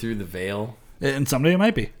 pushing through the veil. And someday it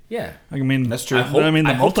might be. Yeah. I mean, That's true. I hope- the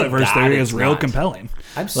I hope to multiverse God theory it's is real not. compelling.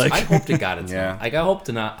 I hope to God it's Yeah. not. Like I hope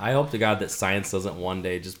to not. I hope to God that science doesn't one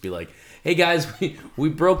day just be like, "Hey guys, we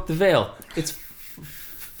broke the veil. It's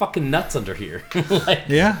fucking nuts under here." Like,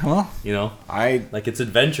 Yeah, well, you know, I like it's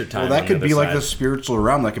adventure time. well, that on could the be other like the side. spiritual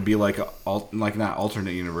realm. That could be like like not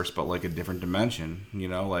alternate universe, but like a different dimension. You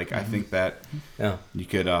know, like I think that Yeah. you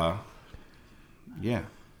could, yeah.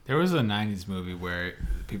 There was a '90s movie where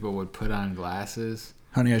people would put on glasses.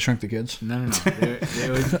 Honey, I Shrunk the Kids. No. They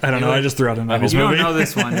would, I don't know. I just threw out a 90s You don't movie. know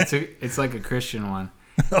this one. It's like a Christian one.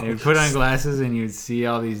 They would put on glasses and you'd see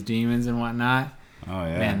all these demons and whatnot. Oh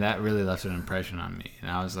yeah. Man, that really left an impression on me.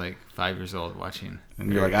 And I was like 5 years old watching.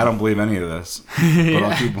 And you're like, I don't believe any of this, but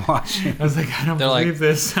I'll keep watching. I was like, I don't They're like, believe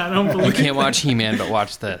this. I don't You believe. can't watch He-Man, but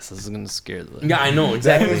watch this. This is gonna scare the. Yeah, I know That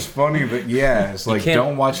exactly. is funny, but yeah, it's like can't-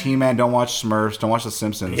 don't watch He-Man, don't watch Smurfs, don't watch The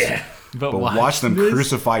Simpsons. Yeah. But, But watch them this.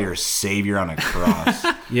 crucify your savior on a cross.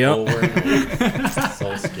 Yep. Over and over.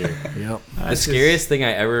 So scary. Yep. The scariest thing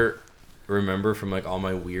I ever remember from like all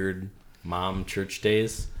my weird mom church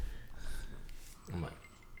days. I'm like,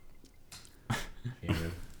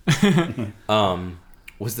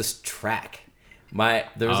 was this track?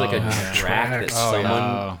 There was like a yeah. track that someone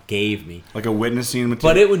yeah. gave me. Like a witnessing material.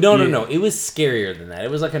 But it would no. It was scarier than that.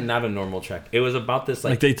 It was like not a normal track. It was about this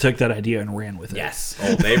Like they took that idea and ran with it. yes.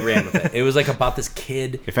 Oh, they ran with it. It was like about this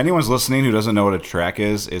kid. If anyone's listening who doesn't know what a track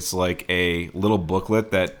is, it's like a little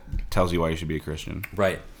booklet that tells you why you should be a Christian.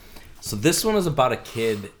 Right. So this one was about a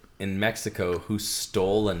kid in Mexico who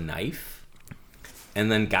stole a knife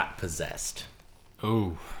and then got possessed.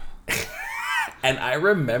 Oh, And I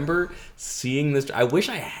remember seeing this. I wish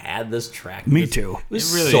I had this track. Me too. It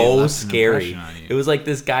was It really so left an scary. impression on you. It was like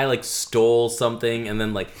this guy like stole something, and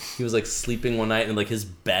then like he was like sleeping one night, and like his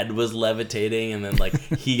bed was levitating, and then like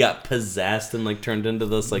he got possessed and like turned into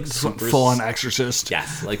this like super Full on exorcist.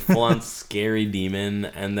 yes, like full on scary demon,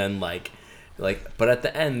 and then like but at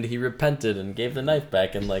the end he repented and gave the knife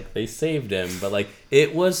back, and like they saved him, but like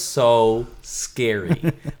it was so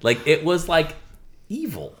scary. Like it was like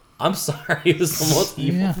evil. I'm sorry, it was the most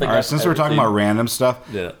evil thing. All right, I've since we're ever talking seen. about random stuff,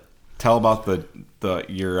 Yeah. tell about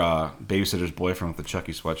your babysitter's boyfriend with the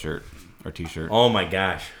Chucky sweatshirt or T-shirt. Oh my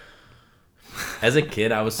gosh. As a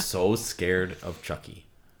kid, I was so scared of Chucky.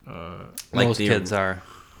 Most the- kids are.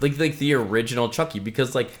 Like the original Chucky,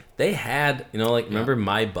 because like they had, like remember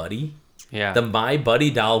My Buddy? Yeah. The My Buddy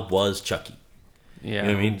doll was Chucky. Yeah. You know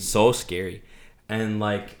what I mean? So scary. And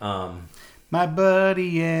like My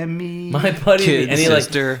buddy and me. My Buddy Kid and he like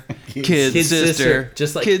sister. Kid kid sister.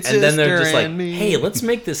 just like Kid and then they're just sister like, and me. hey, let's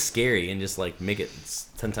make this scary and just like make it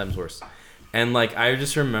 10 times worse. And like I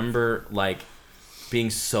just remember like being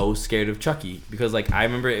so scared of Chucky because like I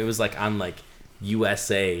remember it was like on like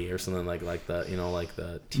USA or something like the like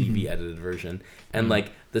the TV edited version, and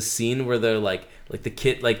like the scene where they're like the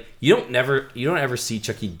kid, like you don't ever see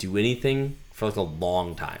Chucky do anything for like a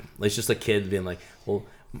long time. Like, it's just a kid being like, well,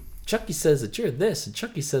 Chucky says that you're this, and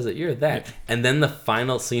Chucky says that you're that. And then the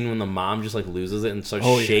final scene when the mom just like loses it and starts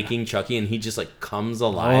shaking Chucky, and he just like comes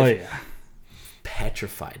alive. Oh yeah.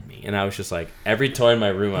 Petrified me. And I was just like, every toy in my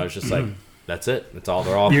room, I was just like, that's it. That's all.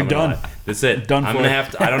 They're all You're coming done. alive. That's it. Done I'm for. gonna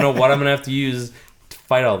have to. I don't know what I'm gonna have to use to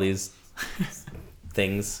fight all these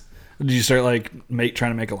things. Did you start like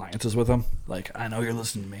trying to make alliances with them? Like, I know you're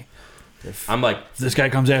listening to me. I'm like If this guy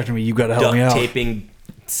comes after me, you got to help duct me out. taping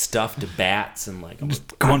stuffed bats and like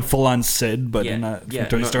Going full on Sid, but yeah, in from yeah,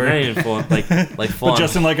 Toy not Story. even full, like full But on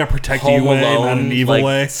just in like a protect Home you way, Alone, not an evil like,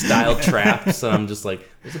 way. style traps, and I'm just like,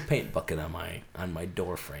 there's a paint bucket on my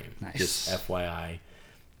door frame. Nice. Just FYI,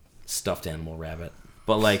 stuffed animal rabbit.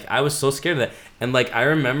 But like, I was so scared of that, and like, I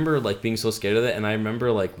remember like being so scared of that, and I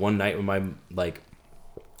remember like one night when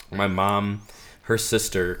my mom, her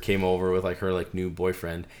sister came over with like her like new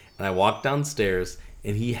boyfriend, and I walked downstairs,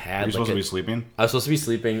 and he had Are you like supposed to be sleeping? I was supposed to be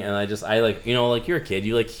sleeping, and I like like you're a kid,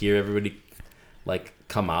 you like hear everybody like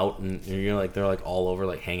come out, and you're like they're like all over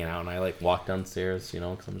like hanging out, and I like walk downstairs,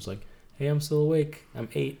 because I'm just like, hey, I'm still awake, I'm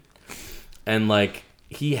 8, and like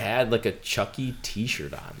he had like a Chucky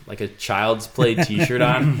T-shirt on, like a Child's Play T-shirt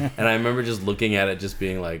on, and I remember just looking at it, just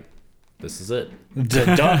being like, this is it,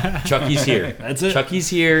 Done. Chucky's here, That's it. Chucky's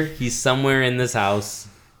here, he's somewhere in this house.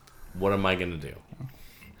 What am I gonna do?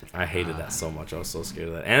 I hated that so much. I was so scared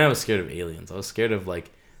of that. And I was scared of aliens. I was scared of,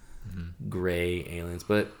 like, gray aliens.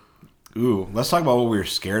 But, Ooh, let's talk about what we were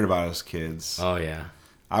scared about as kids. oh, yeah.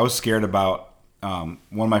 I was scared about one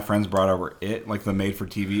of my friends brought over It, like the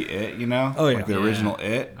made-for-TV It, you know? Oh, yeah. Like the original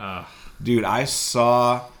It. Ugh. Dude, I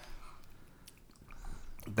saw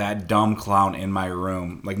that dumb clown in my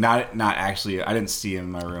room. Like, not actually, I didn't see him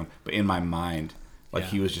in my room, but in my mind. Like, Yeah.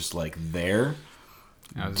 he was just, like, there.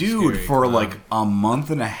 That was a Dude, scary for, clown. like, a month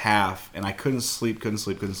and a half, and I couldn't sleep.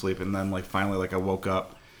 And then, like, finally, like, I woke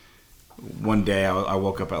up. One day, I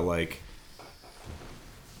woke up at, like,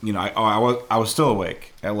 you know, I was still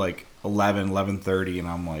awake at, like, 11:30, and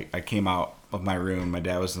I'm, like, I came out of my room. My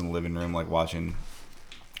dad was in the living room, like, watching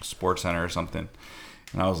Sports Center or something.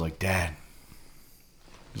 And I was like, Dad.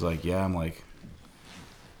 He's like, yeah. I'm like,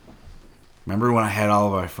 remember when I had all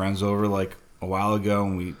of my friends over like a while ago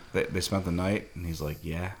and they spent the night? And he's like,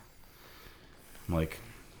 yeah. I'm like,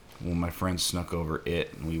 well, my friends snuck over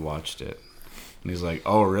It and we watched it. And he's like,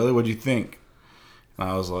 oh, really? What'd you think? And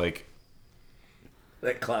I was like,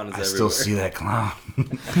 That clown is I everywhere. still see that clown.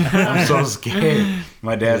 I'm so scared.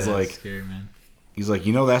 My dad's Yeah, like, scary, man. he's like,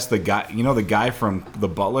 you know, that's the guy. You know the guy from the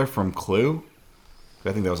butler from Clue?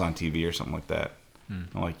 I think that was on TV or something like that.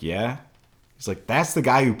 I'm like, yeah. He's like, that's the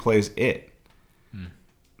guy who plays It. And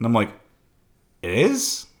I'm like, it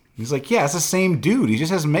is? He's like, yeah, it's the same dude. He just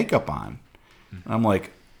has makeup on. And I'm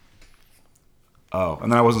like, oh.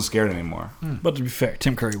 And then I wasn't scared anymore. But to be fair,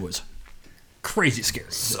 Tim Curry was crazy scary.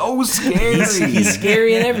 So scary. He's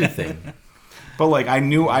scary in everything. But like I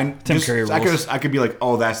knew Tim Curry rules. I could be like,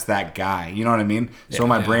 oh, that's that guy. You know what I mean? So in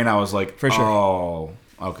my brain I was like, For sure. oh,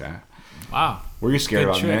 okay. Wow. Were you scared Good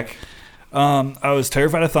about trick. Nick? I was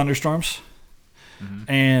terrified of thunderstorms.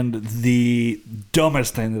 And the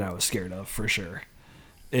dumbest thing that I was scared of, for sure,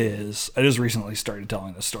 is I just recently started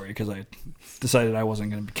telling this story because I decided I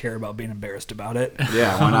wasn't going to care about being embarrassed about it.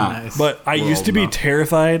 Yeah, why not? Nice. But I We're used old to be enough.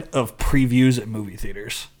 terrified of previews at movie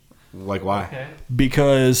theaters Like why? Okay.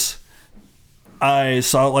 because I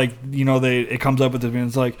saw like, you know, it comes up with this and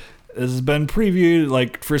it's like, this has been previewed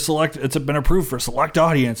like for select, it's been approved for select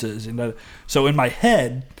audiences. And so in my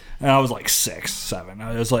head, and I was like 6, 7,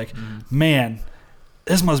 I was like, man,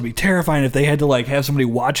 this must be terrifying if they had to like have somebody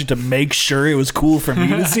watch it to make sure it was cool for me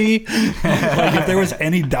to see. Like if there was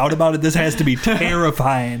any doubt about it, this has to be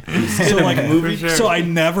terrifying. So like, For sure. so I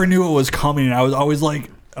never knew it was coming. And I was always like,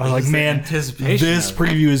 man, anticipation this of it.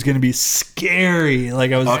 preview is going to be scary.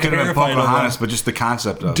 Like I was Oh, it could have been terrified of Pocahontas, that. but just the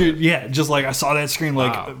concept of Dude, it. yeah, just like I saw that screen,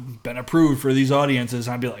 like Wow. been approved for these audiences,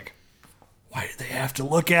 and I'd be like, why did they have to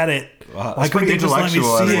look at it? Wow, Why couldn't they just let me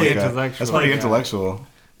intellectual. see That's it? like Intellectual. that's pretty Like, intellectual.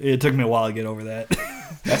 It took me a while to get over that.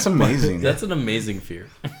 That's amazing. That's an amazing fear.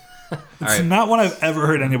 It's not one I've ever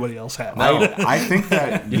heard anybody else have. I think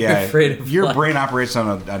that You're afraid of your flying. brain operates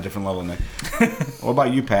on a different level, Nick. What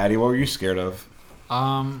about you, Patty? What were you scared of?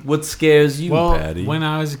 What scares you, Well, Patty? when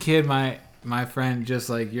I was a kid, my friend, just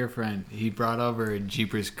like your friend, he brought over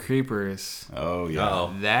Jeepers Creepers. Oh yeah.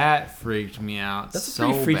 Uh-oh. That freaked me out That's a so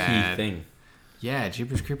pretty freaky bad. thing. Yeah,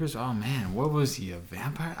 Jeepers Creepers. Oh man, what was he? A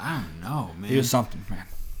vampire? I don't know, man. He was something, man.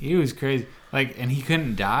 He was crazy. Like, and he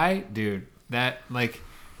couldn't die, dude. That like,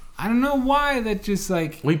 I don't know why. That just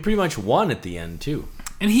like, We pretty much won at the end too.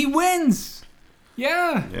 and he wins.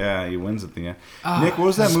 Yeah. Yeah, he wins at the end. Nick, what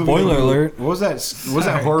was that movie? Spoiler alert. What was that? What was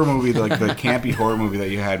that horror movie? Like the campy horror movie that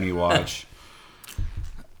you had me watch?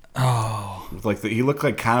 Oh, With like he looked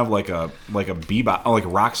like kind of like a Bebop, oh, like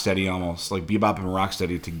Rocksteady almost, like Bebop and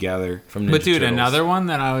Rocksteady together. From Ninja But dude, Turtles. another one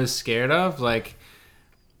that I was scared of, like,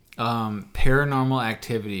 Paranormal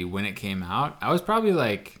Activity when it came out. I was probably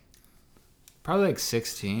like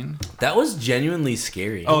 16. That was genuinely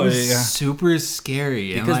scary. Oh, It was yeah. super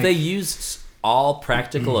scary and, because like, they used all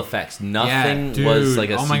practical effects. Nothing dude. was like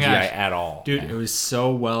a Oh my CGI gosh. at all. Dude, it was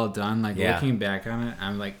so well done. Like, Yeah. looking back on it,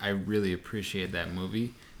 I'm like, I really appreciate that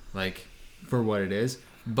movie, like, for what it is.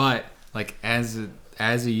 But like, as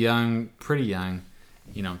a young, pretty young,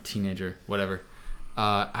 you know, teenager, whatever,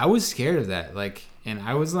 I was scared of that. Like, and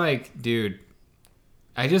I was like, dude,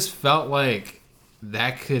 I just felt like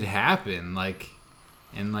that could happen. Like,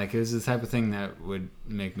 and like, it was the type of thing that would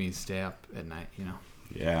make me stay up at night, you know.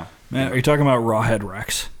 Yeah. man, are you talking about Rawhead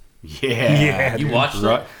Rex? Yeah. You watched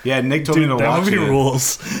it? Yeah, Nick told me to That watch movie it.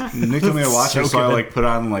 rules. Nick told me to watch So it, so I good. like put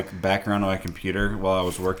on like background on my computer while I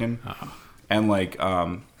was working, and like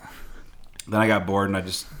then I got bored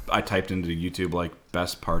and I typed into YouTube like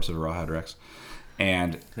best parts of Rawhead Rex,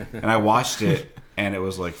 and I watched it and it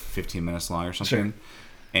was like 15 minutes long or something,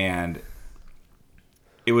 and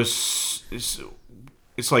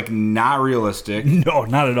it's like not realistic No,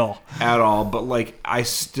 not at all. at all, but like I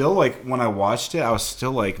still like when I watched it I was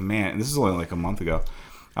still like, man, this is only like a month ago,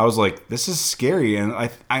 I was like, this is scary, and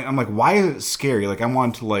I'm like, why is it scary? Like I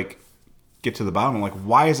wanted to like get to the bottom. I'm like,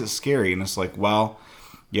 why is it scary? And it's like, well,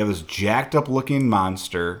 You have this jacked up looking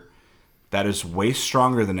monster that is way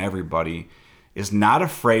stronger than everybody, is not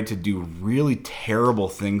afraid to do really terrible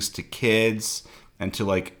things to kids and to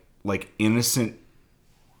like innocent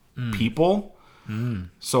people.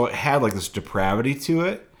 So it had like this depravity to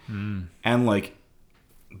it, and like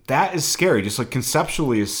that is scary. Just like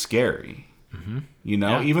conceptually is scary. You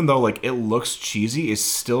know, Yeah. even though like it looks cheesy, it's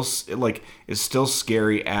still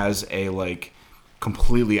scary as a like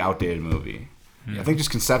completely outdated movie. I think just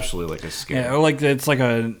conceptually like it's scary. Yeah, or like it's like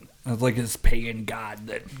this pagan god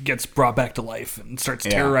that gets brought back to life and starts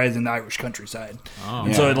Yeah. terrorizing the Irish countryside. Oh.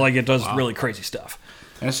 And so Yeah. it does really crazy stuff.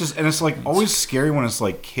 And it's like always scary when it's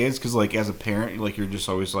like kids, because like as a parent, like you're just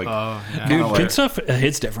always like, Oh, yeah. kinda Dude, like- kid stuff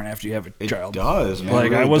hits different after you have a it child. does, man. Like It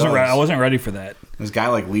really I wasn't does. I wasn't ready for that. This guy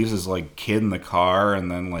like leaves his like kid in the car,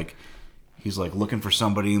 and then like he's like looking for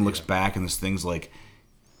somebody and looks back, and this thing's like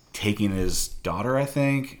taking his daughter, I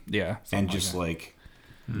think, Yeah, and just like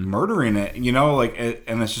murdering it, you know, like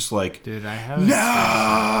and it's just like Dude, I have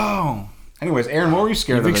no. Anyways, Aaron, what were you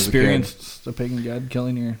scared You've of as a kid? experienced a pagan god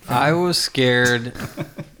killing your. I was scared.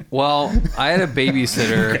 Well, I had a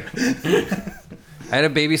babysitter.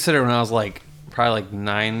 When I was like probably like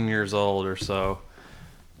 9 years old or so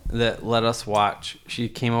that let us watch. She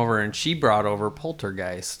came over and she brought over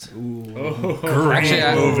Poltergeist.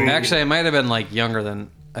 Actually, I might have been like younger than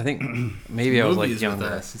I think. Maybe I was like movies with younger.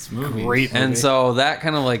 us. It's movies. Great. And so that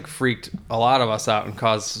kind of like freaked a lot of us out and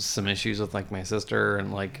caused some issues with like my sister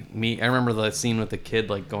and like me. I remember the scene with the kid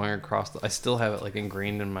like going across. I still have it like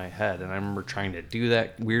ingrained in my head, and I remember trying to do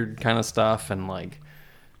that weird kind of stuff and like.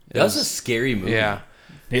 That was a scary movie. Yeah.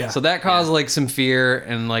 Yeah. So that caused like some fear,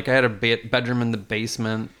 and like I had a bedroom in the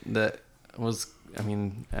basement that was. I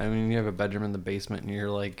mean, you have a bedroom in the basement and you're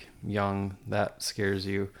like young. That scares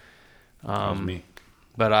you. That was me.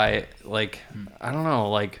 But I don't know,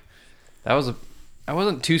 like I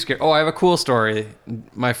wasn't too scared. Oh, I have a cool story.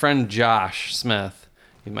 My friend Josh Smith,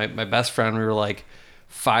 my best friend, we were like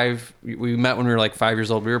 5. We met when we were like 5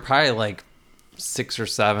 years old. We were probably like 6 or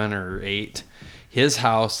 7 or 8. His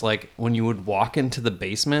house, like when you would walk into the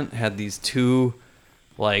basement, had these 2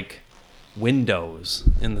 like windows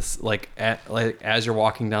in this like as you're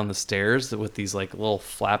walking down the stairs with these like little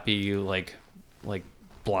flappy like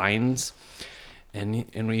blinds. And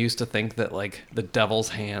we used to think that like the devil's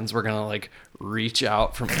hands were gonna like reach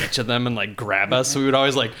out from each of them and like grab us. So we would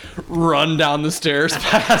always like run down the stairs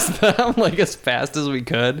past them like as fast as we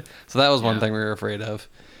could. So that was one thing we were afraid of.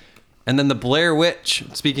 And then the Blair Witch.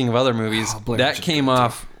 Speaking of other movies, Blair that Witch is came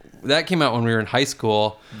off. That came out when we were in high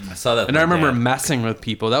school, I saw that. and I remember messing with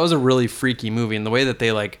people. That was a really freaky movie, and the way that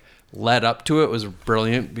they like led up to it was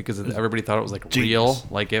brilliant because everybody thought it was like real.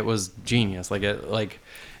 Like it was genius. Like it like.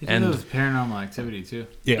 And And it was Paranormal Activity too.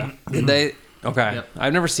 Yeah. did they? Okay, Yep.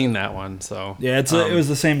 I've never seen that one. So Yeah, it was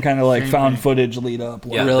the same kind of like same found thing. footage lead up.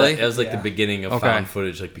 Yeah, Really? That was like Yeah. the beginning of Okay. found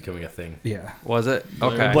footage like becoming a thing. Yeah. was it?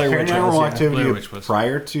 Okay. Blair Witch Paranormal was, yeah. Activity Blair Witch was.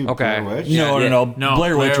 prior to Okay. Blair Witch. No, Yeah. no.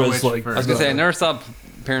 Blair Witch was like. first. I was gonna say I never saw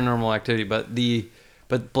Paranormal Activity,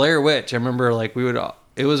 but Blair Witch. I remember like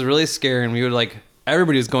it was really scary, and we would like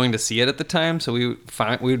everybody was going to see it at the time, so we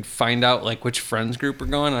would find out like which friends group were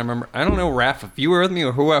going. I remember I don't know, Raph, if you were with me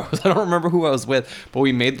or who I was. I don't remember who I was with, but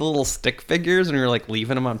we made the little stick figures and we were like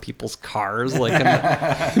leaving them on people's cars, like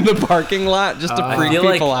in the parking lot, just to I freak feel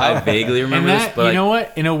like people I out. vaguely remember And this, that, but you know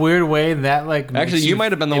what? In a weird way, that like makes Actually, you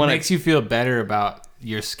might have been the it one that- makes you feel better about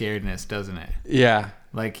your scaredness, doesn't it? Yeah.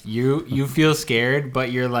 Like you feel scared,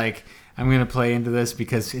 but you're like, I'm gonna play into this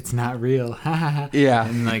because it's not real. Yeah.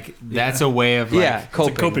 And like that's a way of like, Yeah,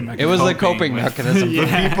 coping. coping It was a coping with- mechanism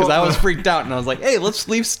Yeah. because I was freaked out and I was like, "Hey, let's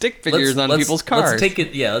leave stick figures on people's cars." Let's take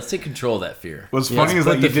it. Yeah, let's take control of that fear. What's Yeah, funny let's is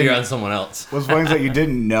put that the you fear didn't- on someone else. What's funny is that you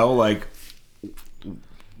didn't know like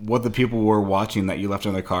what the people were watching that you left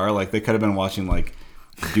in the car. Like they could have been watching like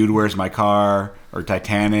Dude, Where's My Car or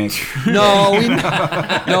Titanic.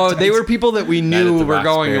 No, they were people that we Night at knew the were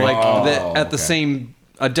going Roxbury. like Oh, at the okay. same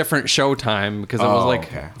a different show time because it was Oh, like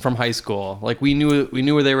okay. from high school. Like we knew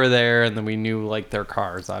where they were there, and then we knew like their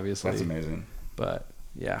cars, obviously. That's amazing. But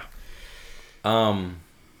yeah,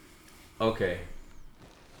 Okay.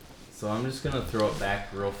 So I'm just gonna throw it back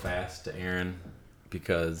real fast to Aaron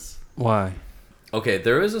because why? okay,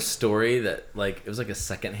 there was a story that like it was like a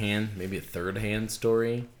secondhand, maybe a third-hand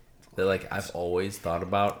story that like I've always thought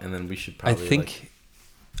about, and then we should I probably think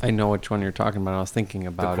I know which one you're talking about. I was thinking like,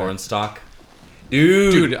 about the it. corn stalk.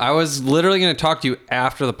 Dude, I was literally going to talk to you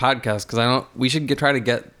after the podcast because we should try to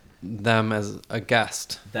get them as a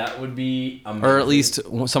guest, that would be amazing. or at least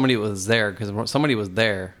somebody was there because somebody was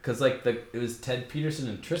there. because like it was Ted Peterson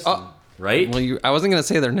and Tristan, right? Well, I wasn't going to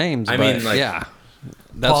say their names. I but mean, like- yeah,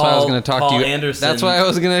 That's why I was going to talk Paul to you. Anderson, That's why I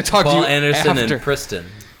was going to talk Paul to you Anderson after. and Preston.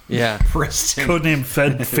 Yeah. Codename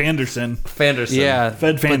Fed Fanderson. Fanderson. Yeah.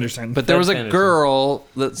 Fed Fanderson. But there was a Fanderson. girl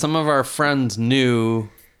that some of our friends knew.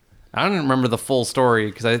 I don't remember the full story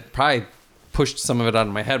because I probably pushed some of it out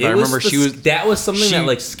of my head. But I remember that was something she- that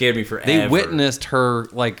like scared me forever. they witnessed her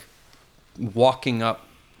like walking up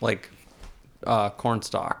like corn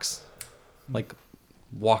stalks, like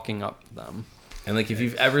walking up them. And like if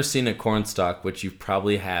you've ever seen a corn stalk, which you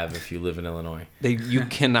probably have if you live in Illinois, You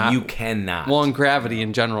cannot. you cannot. Well, in gravity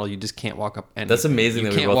in general, you just can't walk up. Anything. That's amazing You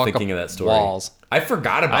that we're can't both walk thinking up of that story. Walls. I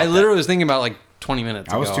forgot about I that. literally was thinking about like 20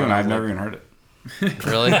 minutes. I was ago, too, and I've was never like, even heard it.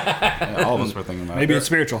 really. Yeah, all of us were thinking about Maybe it. it's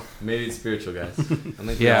spiritual. Maybe it's spiritual, guys. I think we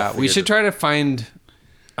all Yeah, we figured should try to find.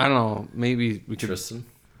 I don't know. Maybe we it. could Tristan,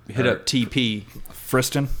 hit up TP.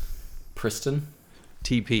 Friston. Preston,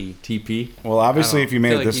 TP. TP. Well, obviously, I if you don't know.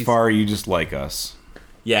 made I it feel this like far, you just like us.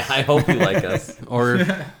 Yeah, I hope you like us. Or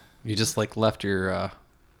you just like left your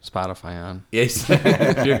Spotify on. Yes,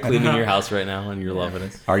 you're cleaning your house right now and you're loving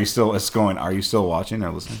it. Are you still? It's going. Are you still watching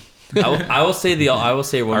or listening? I will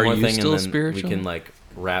say one Are more you thing, still and then spiritual? we can like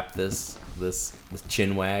wrap this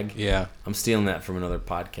chin wag. Yeah. I'm stealing that from another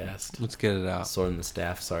podcast. Let's get it out. Sword in the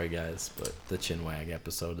Staff. Sorry guys, but the chin wag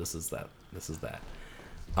episode. This is that.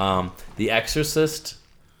 The Exorcist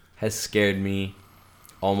has scared me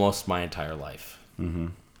almost my entire life. Mm-hmm.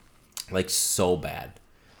 Like so bad.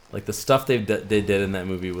 Like the stuff they did in that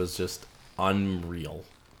movie was just unreal,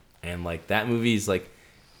 and like that movie's like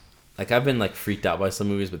I've been like freaked out by some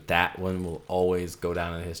movies, but that one will always go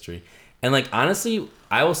down in history. And like honestly,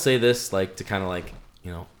 I will say this like to kind of like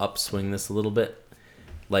upswing this a little bit.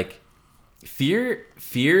 Like fear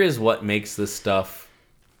is what makes this stuff.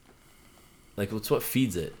 Like it's what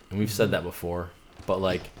feeds it, and we've said that before. But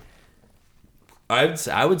like,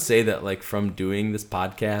 I would say that like from doing this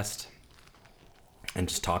podcast and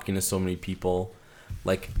just talking to so many people,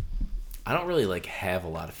 like I don't really like have a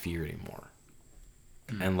lot of fear anymore,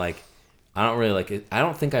 and like I don't really like it. I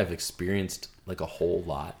don't think I've experienced like a whole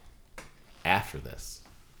lot after this.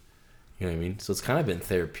 You know what I mean? So it's kind of been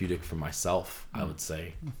therapeutic for myself, I would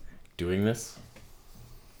say, doing this.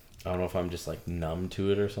 I don't know if I'm just like numb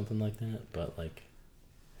to it or something like that, but like,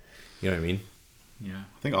 you know what I mean? Yeah.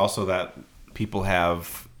 I think also that people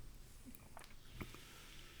have,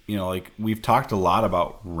 like we've talked a lot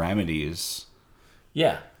about remedies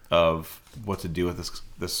Yeah. of what to do with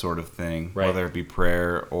this sort of thing, Right. whether it be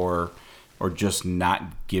prayer or just not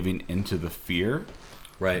giving into the fear.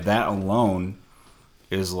 Right. That alone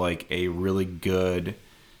is like a really good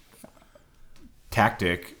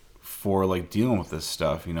tactic for like dealing with this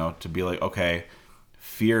stuff, to be like, okay,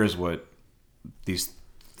 fear is what these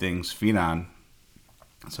things feed on.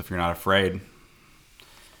 So if you're not afraid.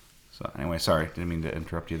 So anyway, sorry, didn't mean to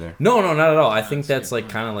interrupt you there. No, not at all. I think that's like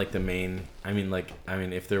kind of like the main. I mean,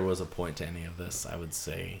 if there was a point to any of this, I would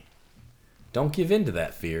say, don't give in to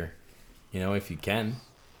that fear. If you can.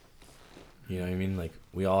 You know what I mean? Like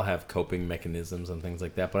we all have coping mechanisms and things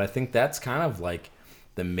like that, but I think that's kind of like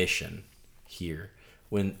the mission here.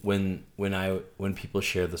 When people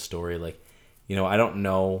share the story, like, I don't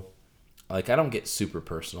know, like I don't get super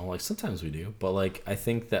personal. Like sometimes we do, but like I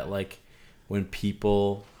think that like when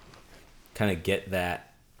people kind of get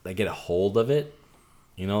that, they get a hold of it,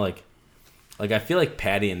 like I feel like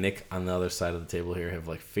Patty and Nick on the other side of the table here have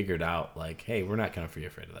like figured out like, hey, we're not gonna be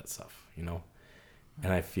afraid of that stuff,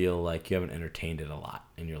 And I feel like you haven't entertained it a lot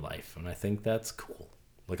in your life, and I think that's cool.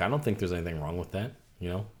 Like I don't think there's anything wrong with that,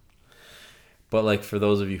 But like for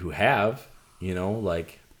those of you who have,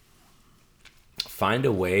 like find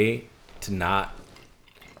a way to not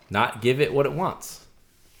give it what it wants,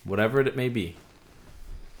 whatever it may be.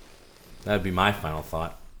 That'd be my final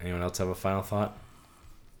thought. Anyone else have a final thought?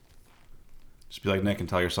 Just be like Nick and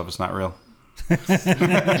tell yourself it's not real.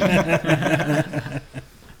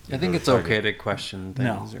 I think it's okay to question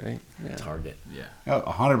things, right? Yeah. Target. Yeah. Oh,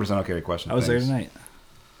 100% okay to question I was there things. tonight.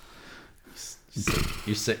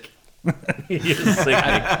 You're sick. You're sick, Nick.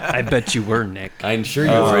 I bet you were, Nick. I'm sure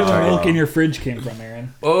you Where were the Target. milk in your fridge came from,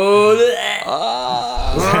 Aaron.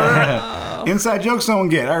 Inside jokes no one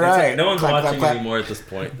get. All right. No one's Clap, clap, watching clap. anymore at this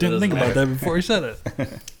point. Didn't think about that before he said it.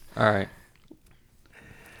 All right.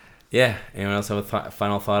 Yeah. Anyone else have a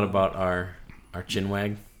final thought about our chin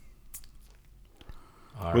wag?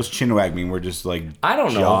 What does chinwag mean? We're just like I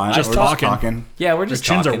don't know. jawing- Just we're talking. Yeah, we're Their just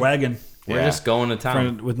chins talking. are wagging We're Yeah. just going to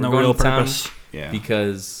town with We're no going real to town purpose. Yeah.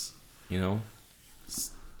 because we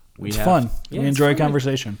It's have fun. Yeah, we it's enjoy fun.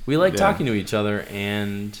 conversation. We like Yeah. talking to each other,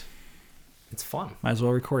 and it's fun. Might as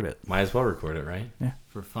well record it. Might as well record it, right?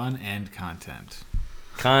 For fun and content.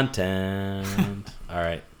 Content. All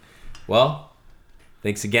right. Well,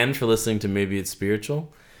 Thanks again for listening to Maybe It's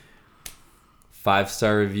Spiritual.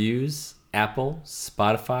 5-star reviews, Apple,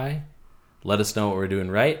 Spotify. Let us know what we're doing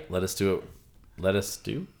right. Let us know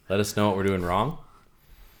what we're doing wrong.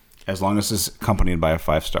 As long as it's accompanied by a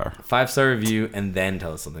 5-star. 5-star review, and then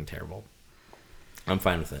tell us something terrible. I'm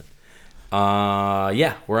fine with it.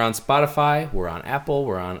 Yeah, we're on Spotify, we're on Apple,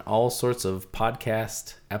 we're on all sorts of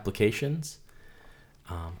podcast applications.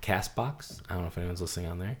 Castbox. I don't know if anyone's listening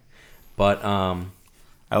on there, but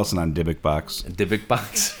I listen on Dybbuk-box.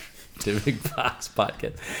 Dybbuk-box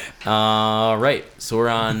podcast. Right. So we're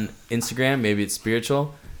on Instagram. Maybe It's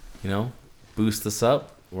Spiritual. Boost us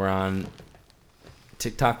up. We're on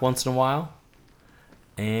TikTok once in a while.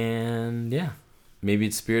 And yeah, maybe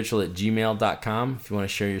it's spiritual@gmail.com if you want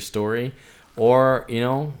to share your story, or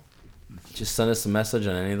just send us a message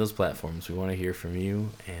on any of those platforms. We want to hear from you,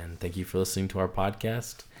 and thank you for listening to our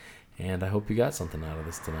podcast, and I hope you got something out of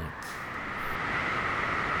this tonight.